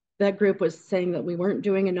that group was saying that we weren't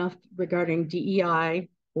doing enough regarding DEI,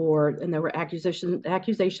 and there were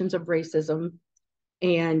accusations of racism.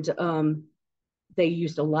 And they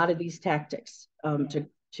used a lot of these tactics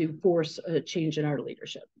to force a change in our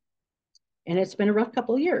leadership. And it's been a rough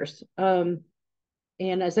couple of years. And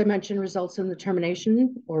as I mentioned, results in the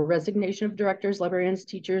termination or resignation of directors, librarians,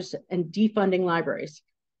 teachers, and defunding libraries.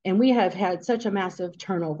 And we have had such a massive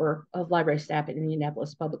turnover of library staff at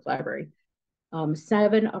Indianapolis Public Library.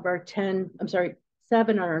 7 of our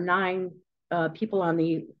 9 people on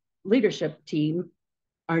the leadership team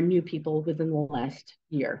are new people within the last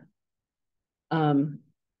year. I'm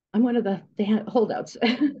one of the holdouts.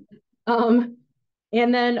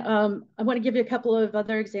 And then I want to give you a couple of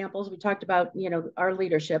other examples. We talked about, you know, our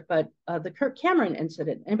leadership, but the Kirk Cameron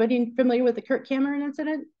incident. Anybody familiar with the Kirk Cameron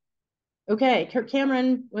incident? Okay, Kirk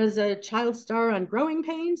Cameron was a child star on Growing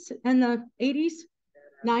Pains in the 80s,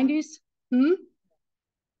 90s.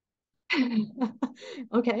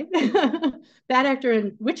 Okay. Bad actor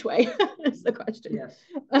in which way is the question. Yes.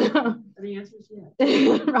 The answer is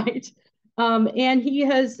yes. Right. And he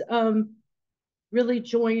has really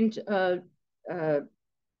joined the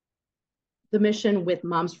mission with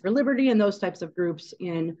Moms for Liberty and those types of groups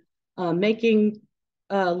in making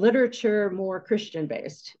literature more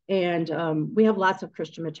Christian-based. And we have lots of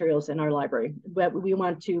Christian materials in our library, but we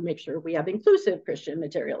want to make sure we have inclusive Christian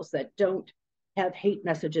materials that don't have hate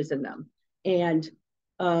messages in them. And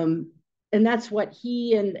that's what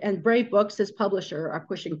he and Brave Books, his publisher, are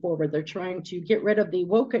pushing forward. They're trying to get rid of the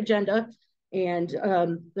woke agenda, and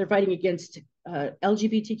they're fighting against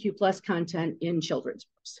LGBTQ plus content in children's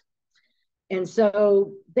books. And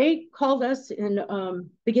so they called us in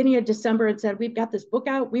beginning of December and said, we've got this book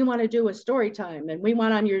out, we want to do a story time, and we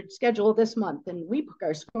want on your schedule this month. And we book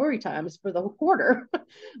our story times for the whole quarter.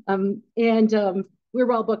 We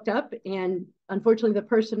were all booked up. And unfortunately, the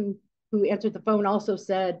person who answered the phone also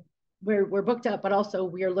said, we're booked up, but also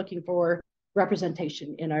we are looking for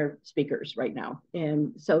representation in our speakers right now.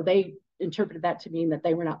 And so they interpreted that to mean that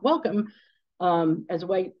they were not welcome as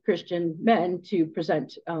white Christian men to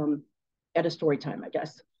present at a story time, I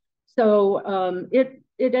guess. So it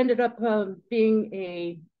ended up being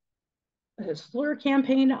a slur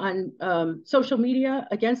campaign on social media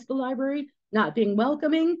against the library, not being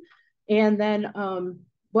welcoming. And then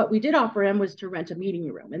what we did offer him was to rent a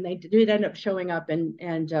meeting room, and they did end up showing up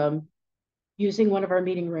and using one of our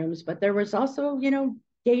meeting rooms. But there was also, you know,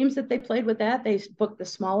 games that they played with that. They booked the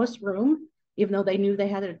smallest room, even though they knew they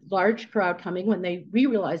had a large crowd coming. When we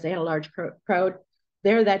realized they had a large crowd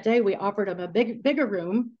there that day, we offered them a bigger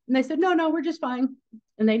room, and they said, no, we're just fine.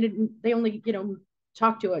 And they only, you know,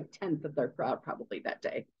 talked to a 10th of their crowd probably that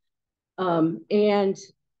day.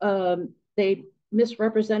 They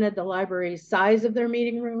misrepresented the library's size of their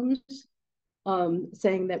meeting rooms.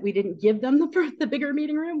 saying that we didn't give them the bigger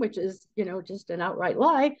meeting room, which is, you know, just an outright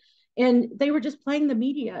lie. And they were just playing the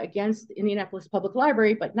media against the Indianapolis Public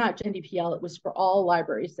Library, but not IndyPL. It was for all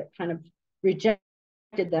libraries that kind of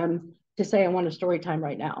rejected them to say, I want a story time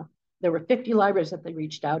right now. There were 50 libraries that they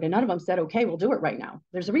reached out, and none of them said, okay, we'll do it right now.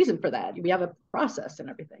 There's a reason for that. We have a process and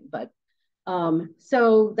everything. But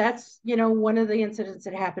so that's, you know, one of the incidents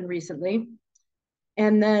that happened recently.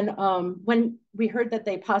 And then when we heard that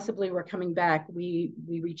they possibly were coming back, we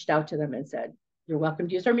reached out to them and said, you're welcome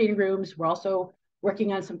to use our meeting rooms. We're also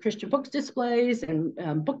working on some Christian books displays and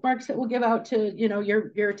bookmarks that we'll give out to, you know,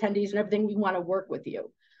 your attendees and everything. We want to work with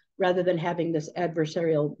you rather than having this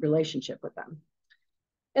adversarial relationship with them.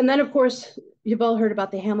 And then, of course, you've all heard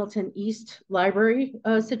about the Hamilton East Library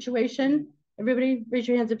situation. Everybody raise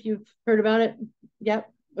your hands if you've heard about it. Yep.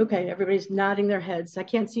 Okay. Everybody's nodding their heads. I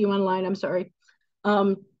can't see you online. I'm sorry.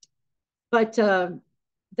 But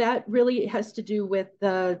that really has to do with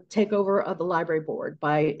the takeover of the library board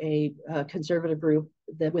by a conservative group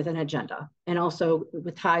that, with an agenda, and also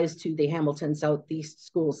with ties to the Hamilton Southeast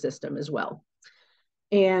school system as well.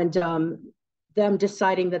 And them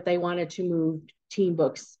deciding that they wanted to move teen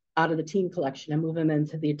books out of the teen collection and move them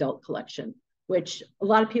into the adult collection, which a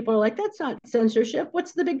lot of people are like, that's not censorship.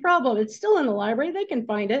 What's the big problem? It's still in the library. They can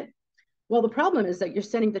find it. Well, the problem is that you're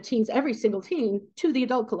sending the teens, every single teen, to the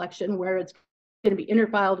adult collection where it's going to be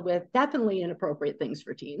interfiled with definitely inappropriate things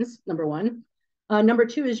for teens, number one. Number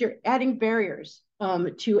two is you're adding barriers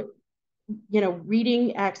to, you know,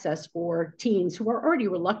 reading access for teens who are already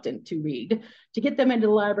reluctant to read. To get them into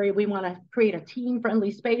the library, we want to create a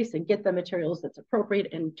teen-friendly space and get the materials that's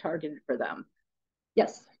appropriate and targeted for them.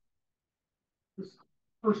 Yes? Just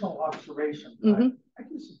personal observation. Mm-hmm. I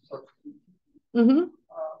do some substitute mm-hmm.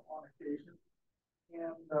 On occasion.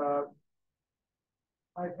 And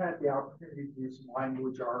I've had the opportunity to do some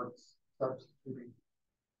language arts substituting.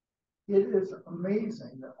 It is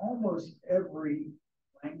amazing that almost every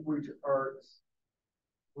language arts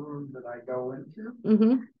room that I go into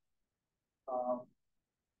mm-hmm.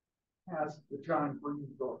 Has the John Green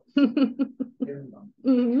books in them.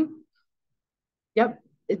 Mm-hmm. Yep.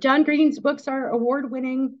 John Green's books are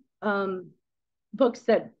award-winning books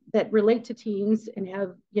that relate to teens and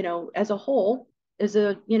have, you know, as a whole, as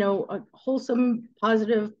a, you know, a wholesome,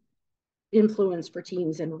 positive influence for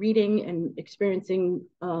teens and reading and experiencing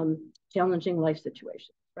challenging life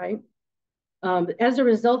situations, right? As a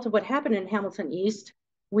result of what happened in Hamilton East,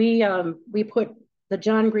 we put the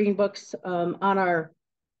John Green books on our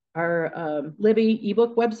Libby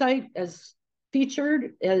ebook website as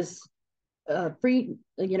featured, as free.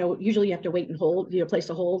 You know, usually you have to wait and hold, you know, place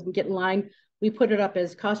a hold and get in line. We put it up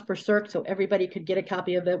as cost per circ so everybody could get a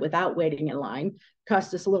copy of it without waiting in line.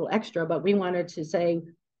 Cost us a little extra, but we wanted to say,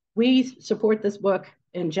 we support this book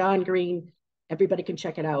and John Green, everybody can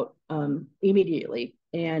check it out immediately.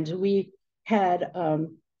 And we had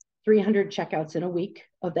 300 checkouts in a week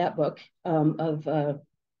of that book, of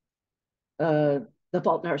The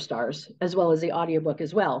Fault in Our Stars, as well as the audiobook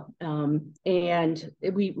as well. And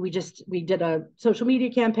we did a social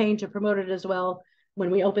media campaign to promote it as well. When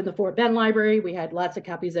we opened the Fort Bend Library, we had lots of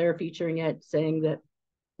copies there featuring it, saying that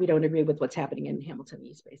we don't agree with what's happening in Hamilton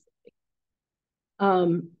East, basically.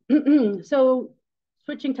 So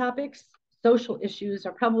switching topics, social issues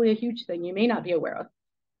are probably a huge thing you may not be aware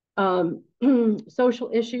of. Social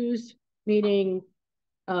issues, meaning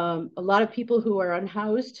a lot of people who are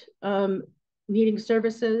unhoused needing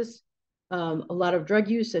services, a lot of drug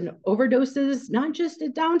use and overdoses, not just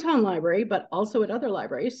at downtown library, but also at other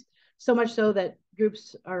libraries. So much so that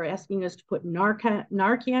groups are asking us to put Narcan.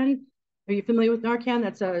 Are you familiar with Narcan?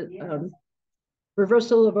 That's a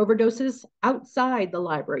reversal of overdoses outside the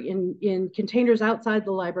library, in containers outside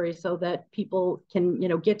the library, so that people can, you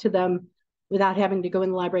know, get to them without having to go in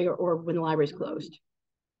the library or when the library is closed.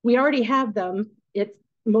 We already have them at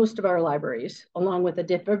most of our libraries, along with a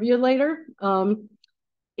defibrillator.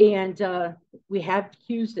 And we have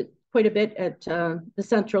used it quite a bit at the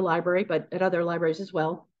Central Library, but at other libraries as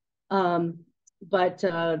well. But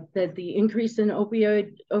that the increase in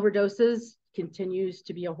opioid overdoses continues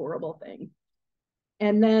to be a horrible thing.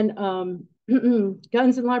 And then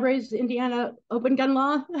guns in libraries, Indiana open gun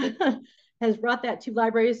law has brought that to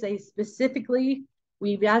libraries. They specifically,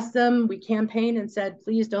 we've asked them, we campaigned and said,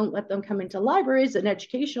 please don't let them come into libraries, an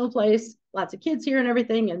educational place, lots of kids here and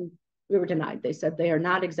everything. And we were denied. They said they are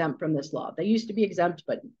not exempt from this law. They used to be exempt,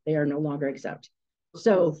 but they are no longer exempt.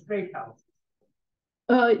 So, State House.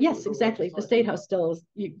 Yes, exactly. The State House still is,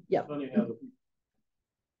 yeah.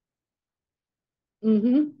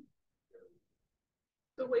 Mm-hmm.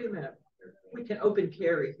 So wait a minute, we can open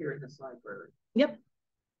carry here in this library. Yep.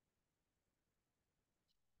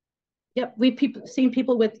 Yep, we've seen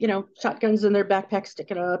people with, shotguns in their backpacks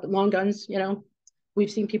sticking up, long guns,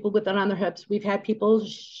 We've seen people with it on their hips. We've had people,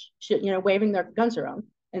 waving their guns around.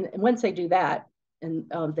 And once they do that, and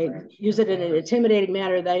they use it in an intimidating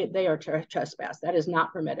manner, they are trespass. That is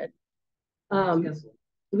not permitted.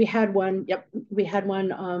 We had one,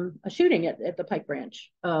 a shooting at the Pike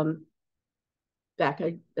Branch back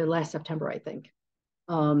last September, I think.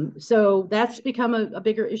 So that's become a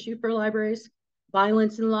bigger issue for libraries.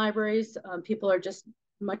 Violence in libraries. People are just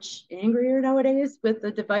much angrier nowadays with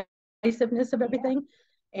the divisiveness of everything.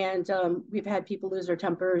 And we've had people lose their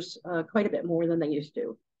tempers quite a bit more than they used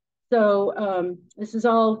to. So this is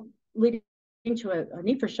all leading to a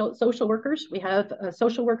need for social workers. We have a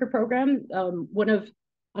social worker program. One of,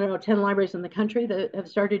 10 libraries in the country that have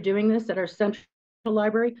started doing this at our central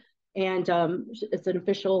library. And it's an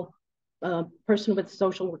official person with a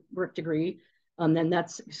social work degree. And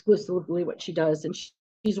that's exclusively what she does. And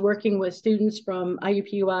she's working with students from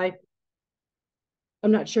IUPUI.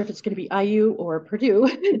 I'm not sure if it's going to be IU or Purdue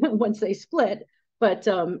once they split, but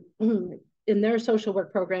in their social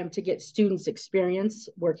work program to get students experience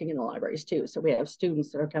working in the libraries too. So we have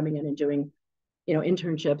students that are coming in and doing,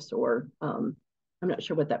 internships, or I'm not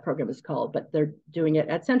sure what that program is called, but they're doing it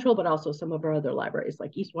at Central, but also some of our other libraries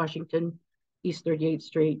like East Washington, East 38th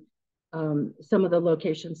Street, some of the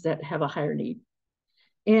locations that have a higher need.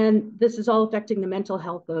 And this is all affecting the mental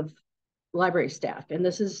health of library staff. And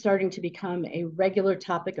this is starting to become a regular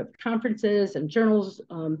topic of conferences and journals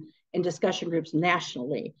and discussion groups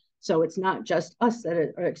nationally. So it's not just us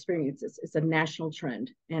that are experiencing this, it's a national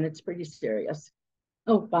trend, and it's pretty serious.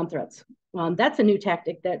 Oh, bomb threats. That's a new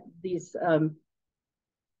tactic that these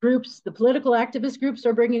groups, the political activist groups,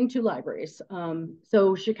 are bringing to libraries.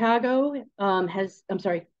 So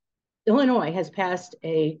Illinois has passed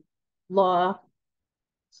a law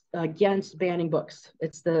against banning books.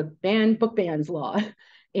 It's the book bans law.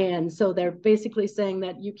 And so they're basically saying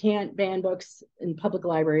that you can't ban books in public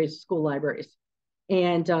libraries, school libraries.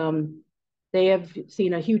 And they have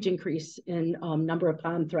seen a huge increase in number of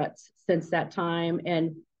bomb threats since that time.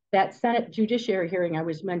 And that Senate Judiciary hearing I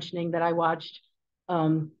was mentioning that I watched,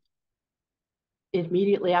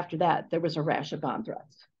 immediately after that, there was a rash of bomb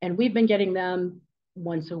threats. And we've been getting them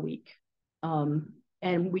once a week.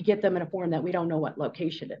 And we get them in a form that we don't know what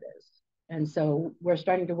location it is. And so we're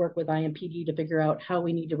starting to work with IMPD to figure out how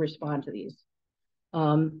we need to respond to these.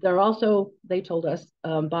 There are also, they told us,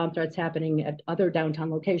 bomb threats happening at other downtown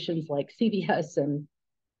locations like CVS and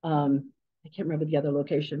I can't remember the other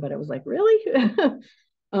location, but it was like, really?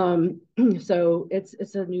 So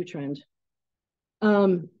it's a new trend.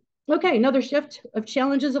 Okay, another shift of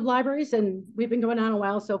challenges of libraries, and we've been going on a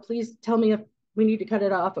while, so please tell me if we need to cut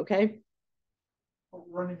it off, okay?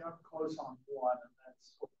 We're running up close on one, and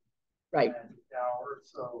that's right. Hour,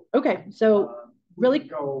 so okay, so really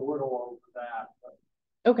go a little over that. But.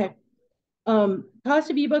 Okay. Cost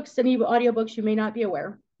of ebooks and audiobooks, you may not be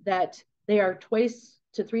aware that they are twice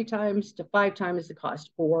to 3 times to 5 times the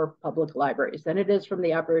cost for public libraries than it is from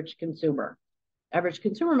the average consumer. Average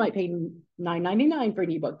consumer might pay $9.99 for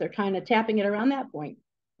an ebook. They're kind of tapping it around that point.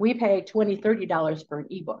 We pay $20, $30 for an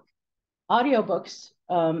ebook. Audiobooks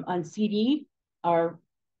on CD are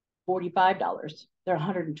 $45. They're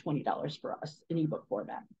 $120 for us in ebook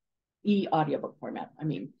format, audiobook format, I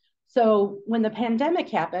mean. So when the pandemic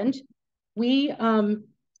happened, we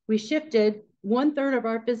shifted 1/3 of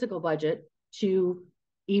our physical budget to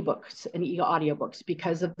ebooks and audiobooks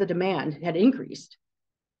because of the demand had increased.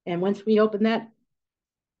 And once we opened that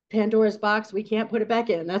Pandora's box, we can't put it back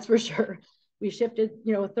in, that's for sure. We shifted,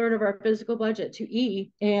 1/3 of our physical budget to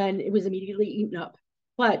and it was immediately eaten up.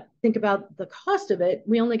 But think about the cost of it.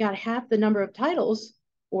 We only got half the number of titles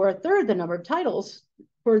or 1/3 the number of titles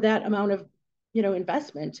for that amount of,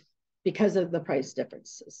 investment because of the price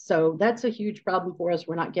differences. So that's a huge problem for us.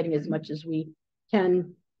 We're not getting as much as we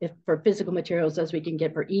can for physical materials as we can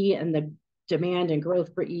get for and the demand and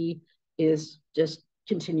growth for is just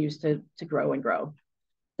continues to grow and grow.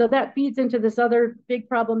 So that feeds into this other big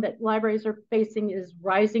problem that libraries are facing is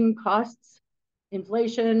rising costs,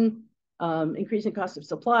 inflation, increasing cost of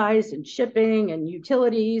supplies and shipping and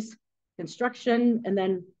utilities, construction, and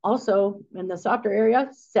then also in the softer area,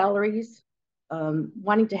 salaries,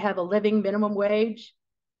 wanting to have a living minimum wage,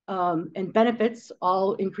 and benefits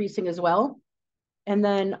all increasing as well. And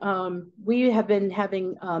then we have been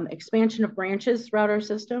having expansion of branches throughout our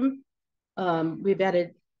system. We've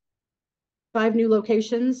added 5 new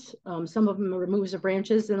locations. Some of them are moves of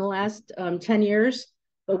branches in the last 10 years,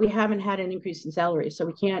 but we haven't had an increase in salary. So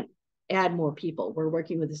we can't add more people. We're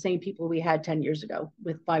working with the same people we had 10 years ago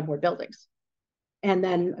with 5 more buildings. And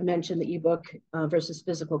then I mentioned the ebook versus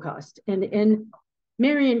physical cost. And in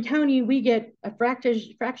Marion County, we get a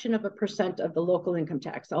fraction of a percent of the local income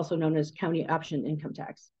tax, also known as county option income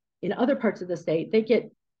tax. In other parts of the state, they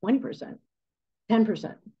get 20%,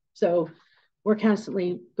 10%. So we're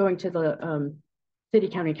constantly going to the city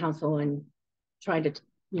county council and trying to,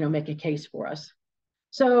 make a case for us.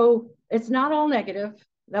 So it's not all negative.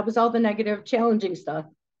 That was all the negative, challenging stuff.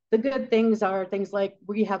 The good things are things like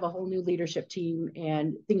we have a whole new leadership team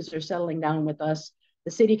and things are settling down with us.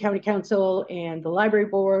 The city county council and the library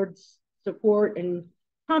board's support and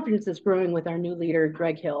confidence is growing with our new leader,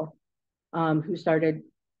 Greg Hill, who started,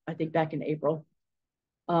 I think, back in April.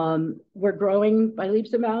 We're growing by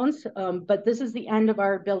leaps and bounds, but this is the end of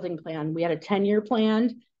our building plan. We had a 10-year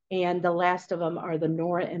plan, and the last of them are the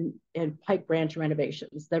Nora and Pike Branch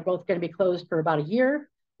renovations. They're both going to be closed for about a year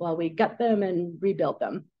while we gut them and rebuild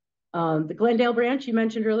them. The Glendale branch you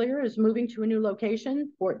mentioned earlier is moving to a new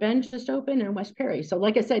location. Fort Bend just opened, and West Perry. So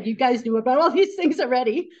like I said, you guys knew about all these things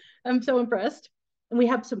already. I'm so impressed. And we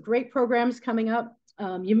have some great programs coming up.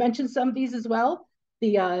 You mentioned some of these as well.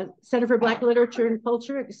 The Center for Black Literature and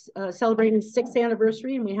Culture is celebrating 6th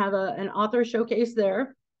anniversary, and we have an author showcase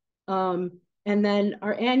there. And then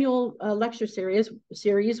our annual lecture series,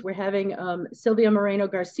 we're having Sylvia Moreno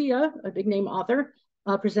Garcia, a big name author,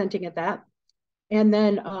 presenting at that. And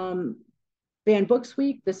then Banned Books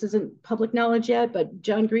Week. This isn't public knowledge yet, but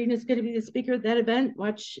John Green is going to be the speaker at that event.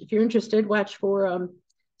 Watch, if you're interested, watch for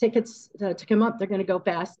tickets to come up. They're going to go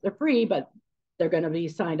fast. They're free, but they're going to be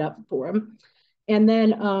signed up for them. And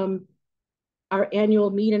then our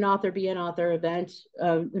annual Meet an Author, Be an Author event.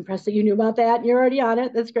 Impressed that you knew about that. You're already on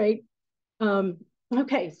it. That's great.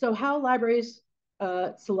 Okay, so how libraries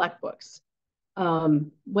select books.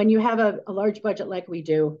 When you have a large budget like we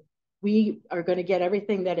do, we are going to get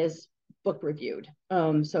everything that is book reviewed.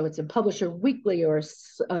 So it's a Publisher Weekly or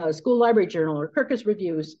School Library Journal or Kirkus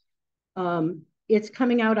Reviews. It's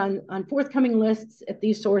coming out on forthcoming lists at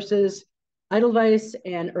these sources, Edelweiss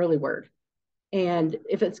and Early Word. And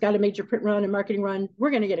if it's got a major print run and marketing run, we're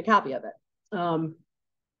going to get a copy of it.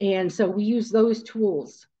 And so we use those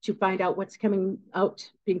tools to find out what's coming out,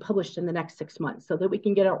 being published in the next 6 months, so that we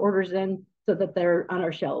can get our orders in so that they're on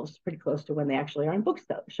our shelves pretty close to when they actually are on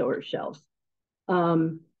bookstore shelves.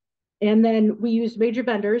 And then we use major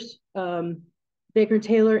vendors, Baker &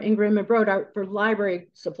 Taylor, Ingram, and Brodart for library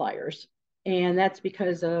suppliers. And that's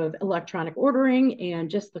because of electronic ordering and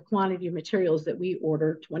just the quantity of materials that we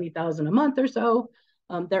order, 20,000 a month or so.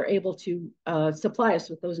 They're able to supply us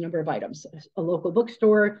with those number of items. A local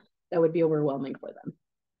bookstore, that would be overwhelming for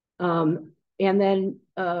them. And then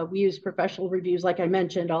we use professional reviews. Like I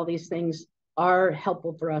mentioned, all these things are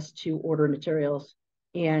helpful for us to order materials.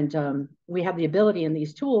 And we have the ability in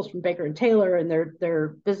these tools from Baker & Taylor and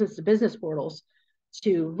their business-to-business portals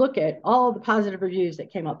to look at all the positive reviews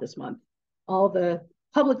that came out this month, all the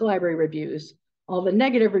public library reviews, all the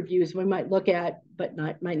negative reviews we might look at, but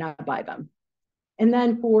might not buy them. And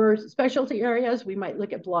then for specialty areas, we might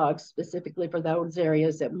look at blogs specifically for those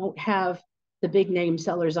areas that won't have the big name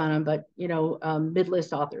sellers on them, but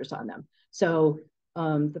mid-list authors on them. So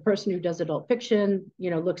the person who does adult fiction,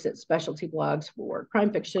 looks at specialty blogs for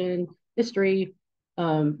crime fiction, history,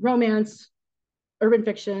 romance, urban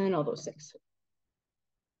fiction, all those things.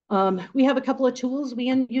 We have a couple of tools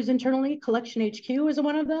we use internally. Collection HQ is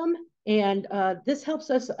one of them. And this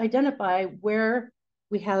helps us identify where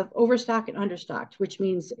we have overstock and understocked, which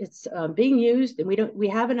means it's being used and we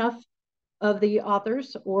have enough of the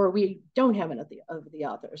authors or we don't have enough of the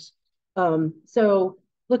authors. So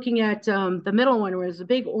looking at the middle one, where there's a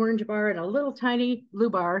big orange bar and a little tiny blue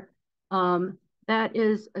bar, that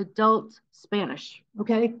is adult Spanish,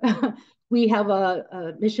 okay? We have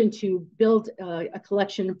a mission to build a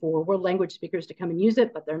collection for world language speakers to come and use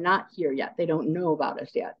it, but they're not here yet. They don't know about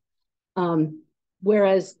us yet.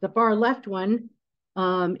 Whereas the far left one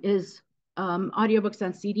is audiobooks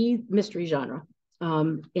on CD, mystery genre.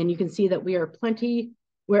 And you can see that we're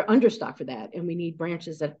understocked for that, and we need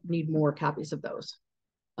branches that need more copies of those.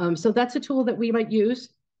 So that's a tool that we might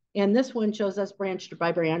use. And this one shows us branch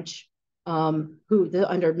by branch,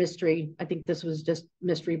 under mystery. I think this was just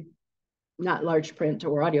mystery, not large print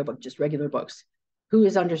or audiobook, just regular books, who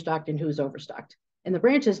is understocked and who's overstocked. And the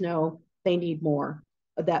branches know they need more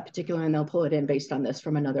of that particular, and they'll pull it in based on this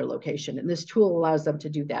from another location. And this tool allows them to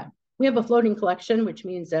do that. We have a floating collection, which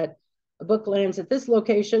means that a book lands at this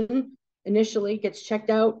location, initially gets checked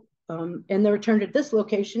out, and they're returned at this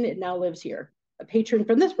location. It now lives here. A patron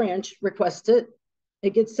from this branch requests it.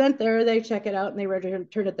 It gets sent there, they check it out, and they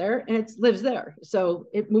return it there, and it lives there. So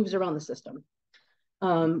it moves around the system.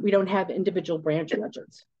 We don't have individual branch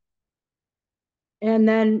legends. And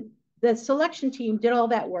then the selection team did all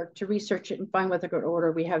that work to research it and find what they're going to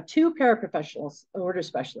order. We have 2 paraprofessionals, order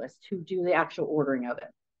specialists, who do the actual ordering of it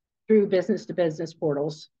through business-to-business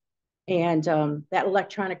portals. And that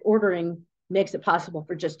electronic ordering makes it possible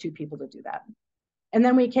for just 2 people to do that. And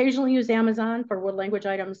then we occasionally use Amazon for world language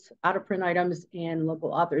items, out-of-print items, and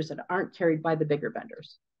local authors that aren't carried by the bigger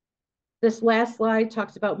vendors. This last slide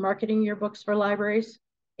talks about marketing your books for libraries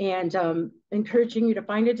and encouraging you to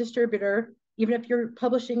find a distributor. Even if you're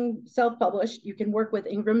publishing self-published, you can work with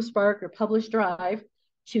Ingram Spark or Publish Drive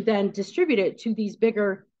to then distribute it to these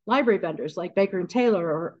bigger library vendors like Baker & Taylor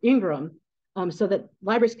or Ingram, so that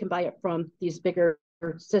libraries can buy it from these bigger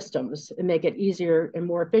systems and make it easier and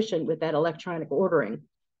more efficient with that electronic ordering.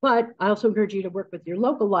 But I also encourage you to work with your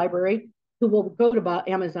local library, who will go to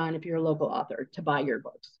Amazon if you're a local author, to buy your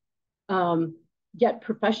books. Get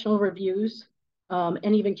professional reviews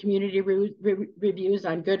and even community reviews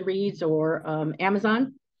on Goodreads or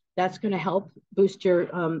Amazon. That's going to help boost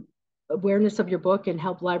your awareness of your book and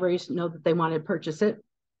help libraries know that they want to purchase it.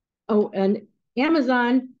 Oh, and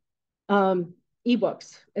Amazon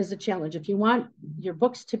ebooks is a challenge. If you want your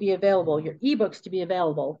books to be available, your ebooks to be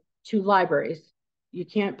available to libraries, you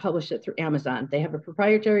can't publish it through Amazon. They have a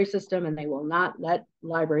proprietary system and they will not let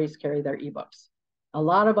libraries carry their ebooks. A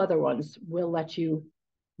lot of other ones will let you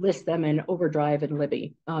list them in Overdrive and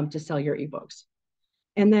Libby to sell your ebooks.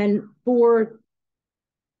 And then for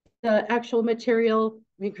the actual material,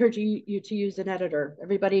 we encourage you to use an editor.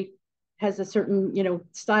 Everybody has a certain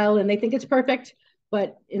style and they think it's perfect,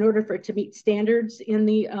 but in order for it to meet standards in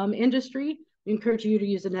the industry, we encourage you to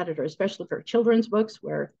use an editor, especially for children's books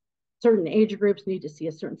where certain age groups need to see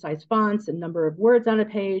a certain size fonts and number of words on a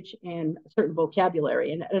page and a certain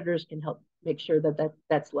vocabulary, and editors can help make sure that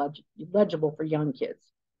that's legible for young kids.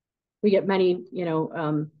 We get many,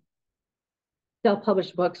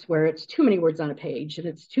 self-published books where it's too many words on a page and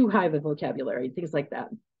it's too high of a vocabulary, things like that.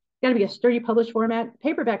 Got to be a sturdy published format.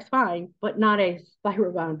 Paperback's fine, but not a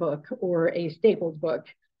spiral-bound book or a stapled book.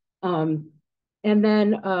 And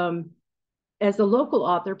then as a local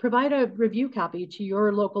author, provide a review copy to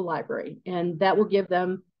your local library, and that will give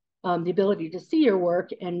them the ability to see your work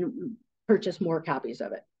and purchase more copies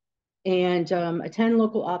of it. And attend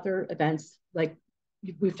local author events like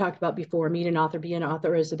we've talked about before. Meet an author, be an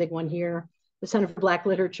author is a big one here. The Center for Black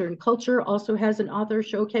Literature and Culture also has an author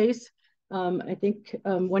showcase. I think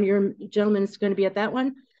one of your gentlemen is going to be at that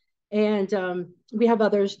one. And we have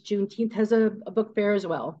others. Juneteenth has a book fair as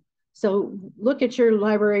well. So look at your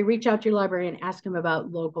library, reach out to your library and ask them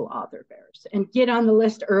about local author fairs and get on the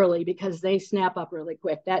list early because they snap up really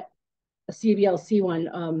quick. That CBLC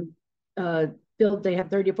one, they have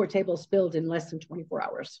 34 tables filled in less than 24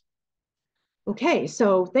 hours. Okay,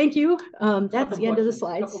 so thank you. That's the end of the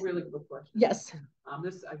slides. A couple really quick questions. Yes.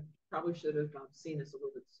 This I probably should have seen this a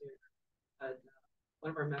little bit sooner.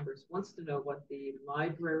 One of our members wants to know what the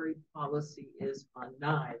library policy is on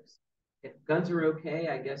knives. If guns are okay,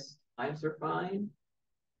 I guess knives are fine.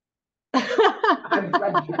 I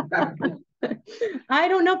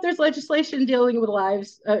don't know if there's legislation dealing with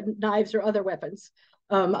knives or other weapons.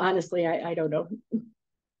 Honestly, I don't know.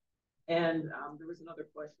 And there was another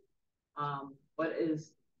question. What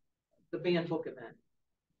is the banned book event?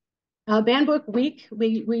 Banned book week.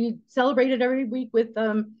 We celebrate it every week with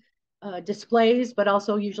displays, but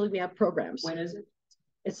also usually we have programs. When is it?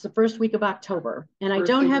 It's the first week of October, and I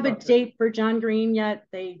don't have a date for John Green yet.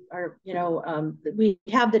 They are, we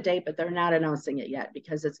have the date, but they're not announcing it yet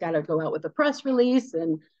because it's got to go out with a press release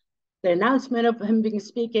and the announcement of him being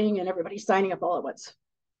speaking and everybody signing up all at once.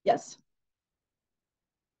 Yes.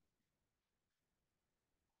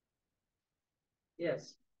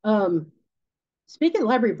 Yes. Speaking of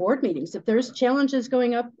library board meetings, if there's challenges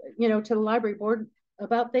going up, to the library board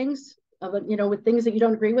about things, with things that you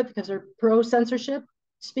don't agree with because they're pro censorship,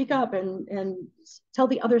 speak up and tell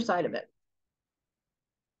the other side of it.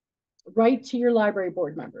 Write to your library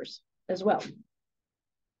board members as well.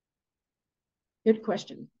 Good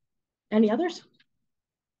question. Any others?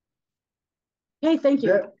 Okay, thank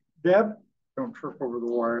you. Deb, don't trip over the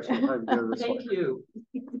wires. Thank you.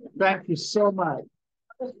 Thank you so much.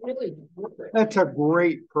 Really, that's a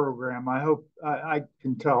great program. I hope I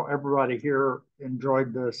can tell everybody here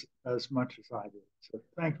enjoyed this as much as I did. So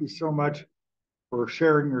thank you so much for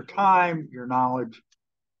sharing your time, your knowledge.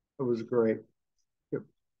 It was great.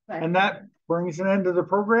 And that brings an end to the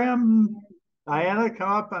program. Diana,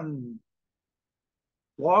 come up and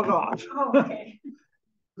log off. Oh, okay.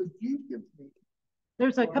 Could you give me?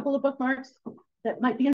 There's a couple of bookmarks that might be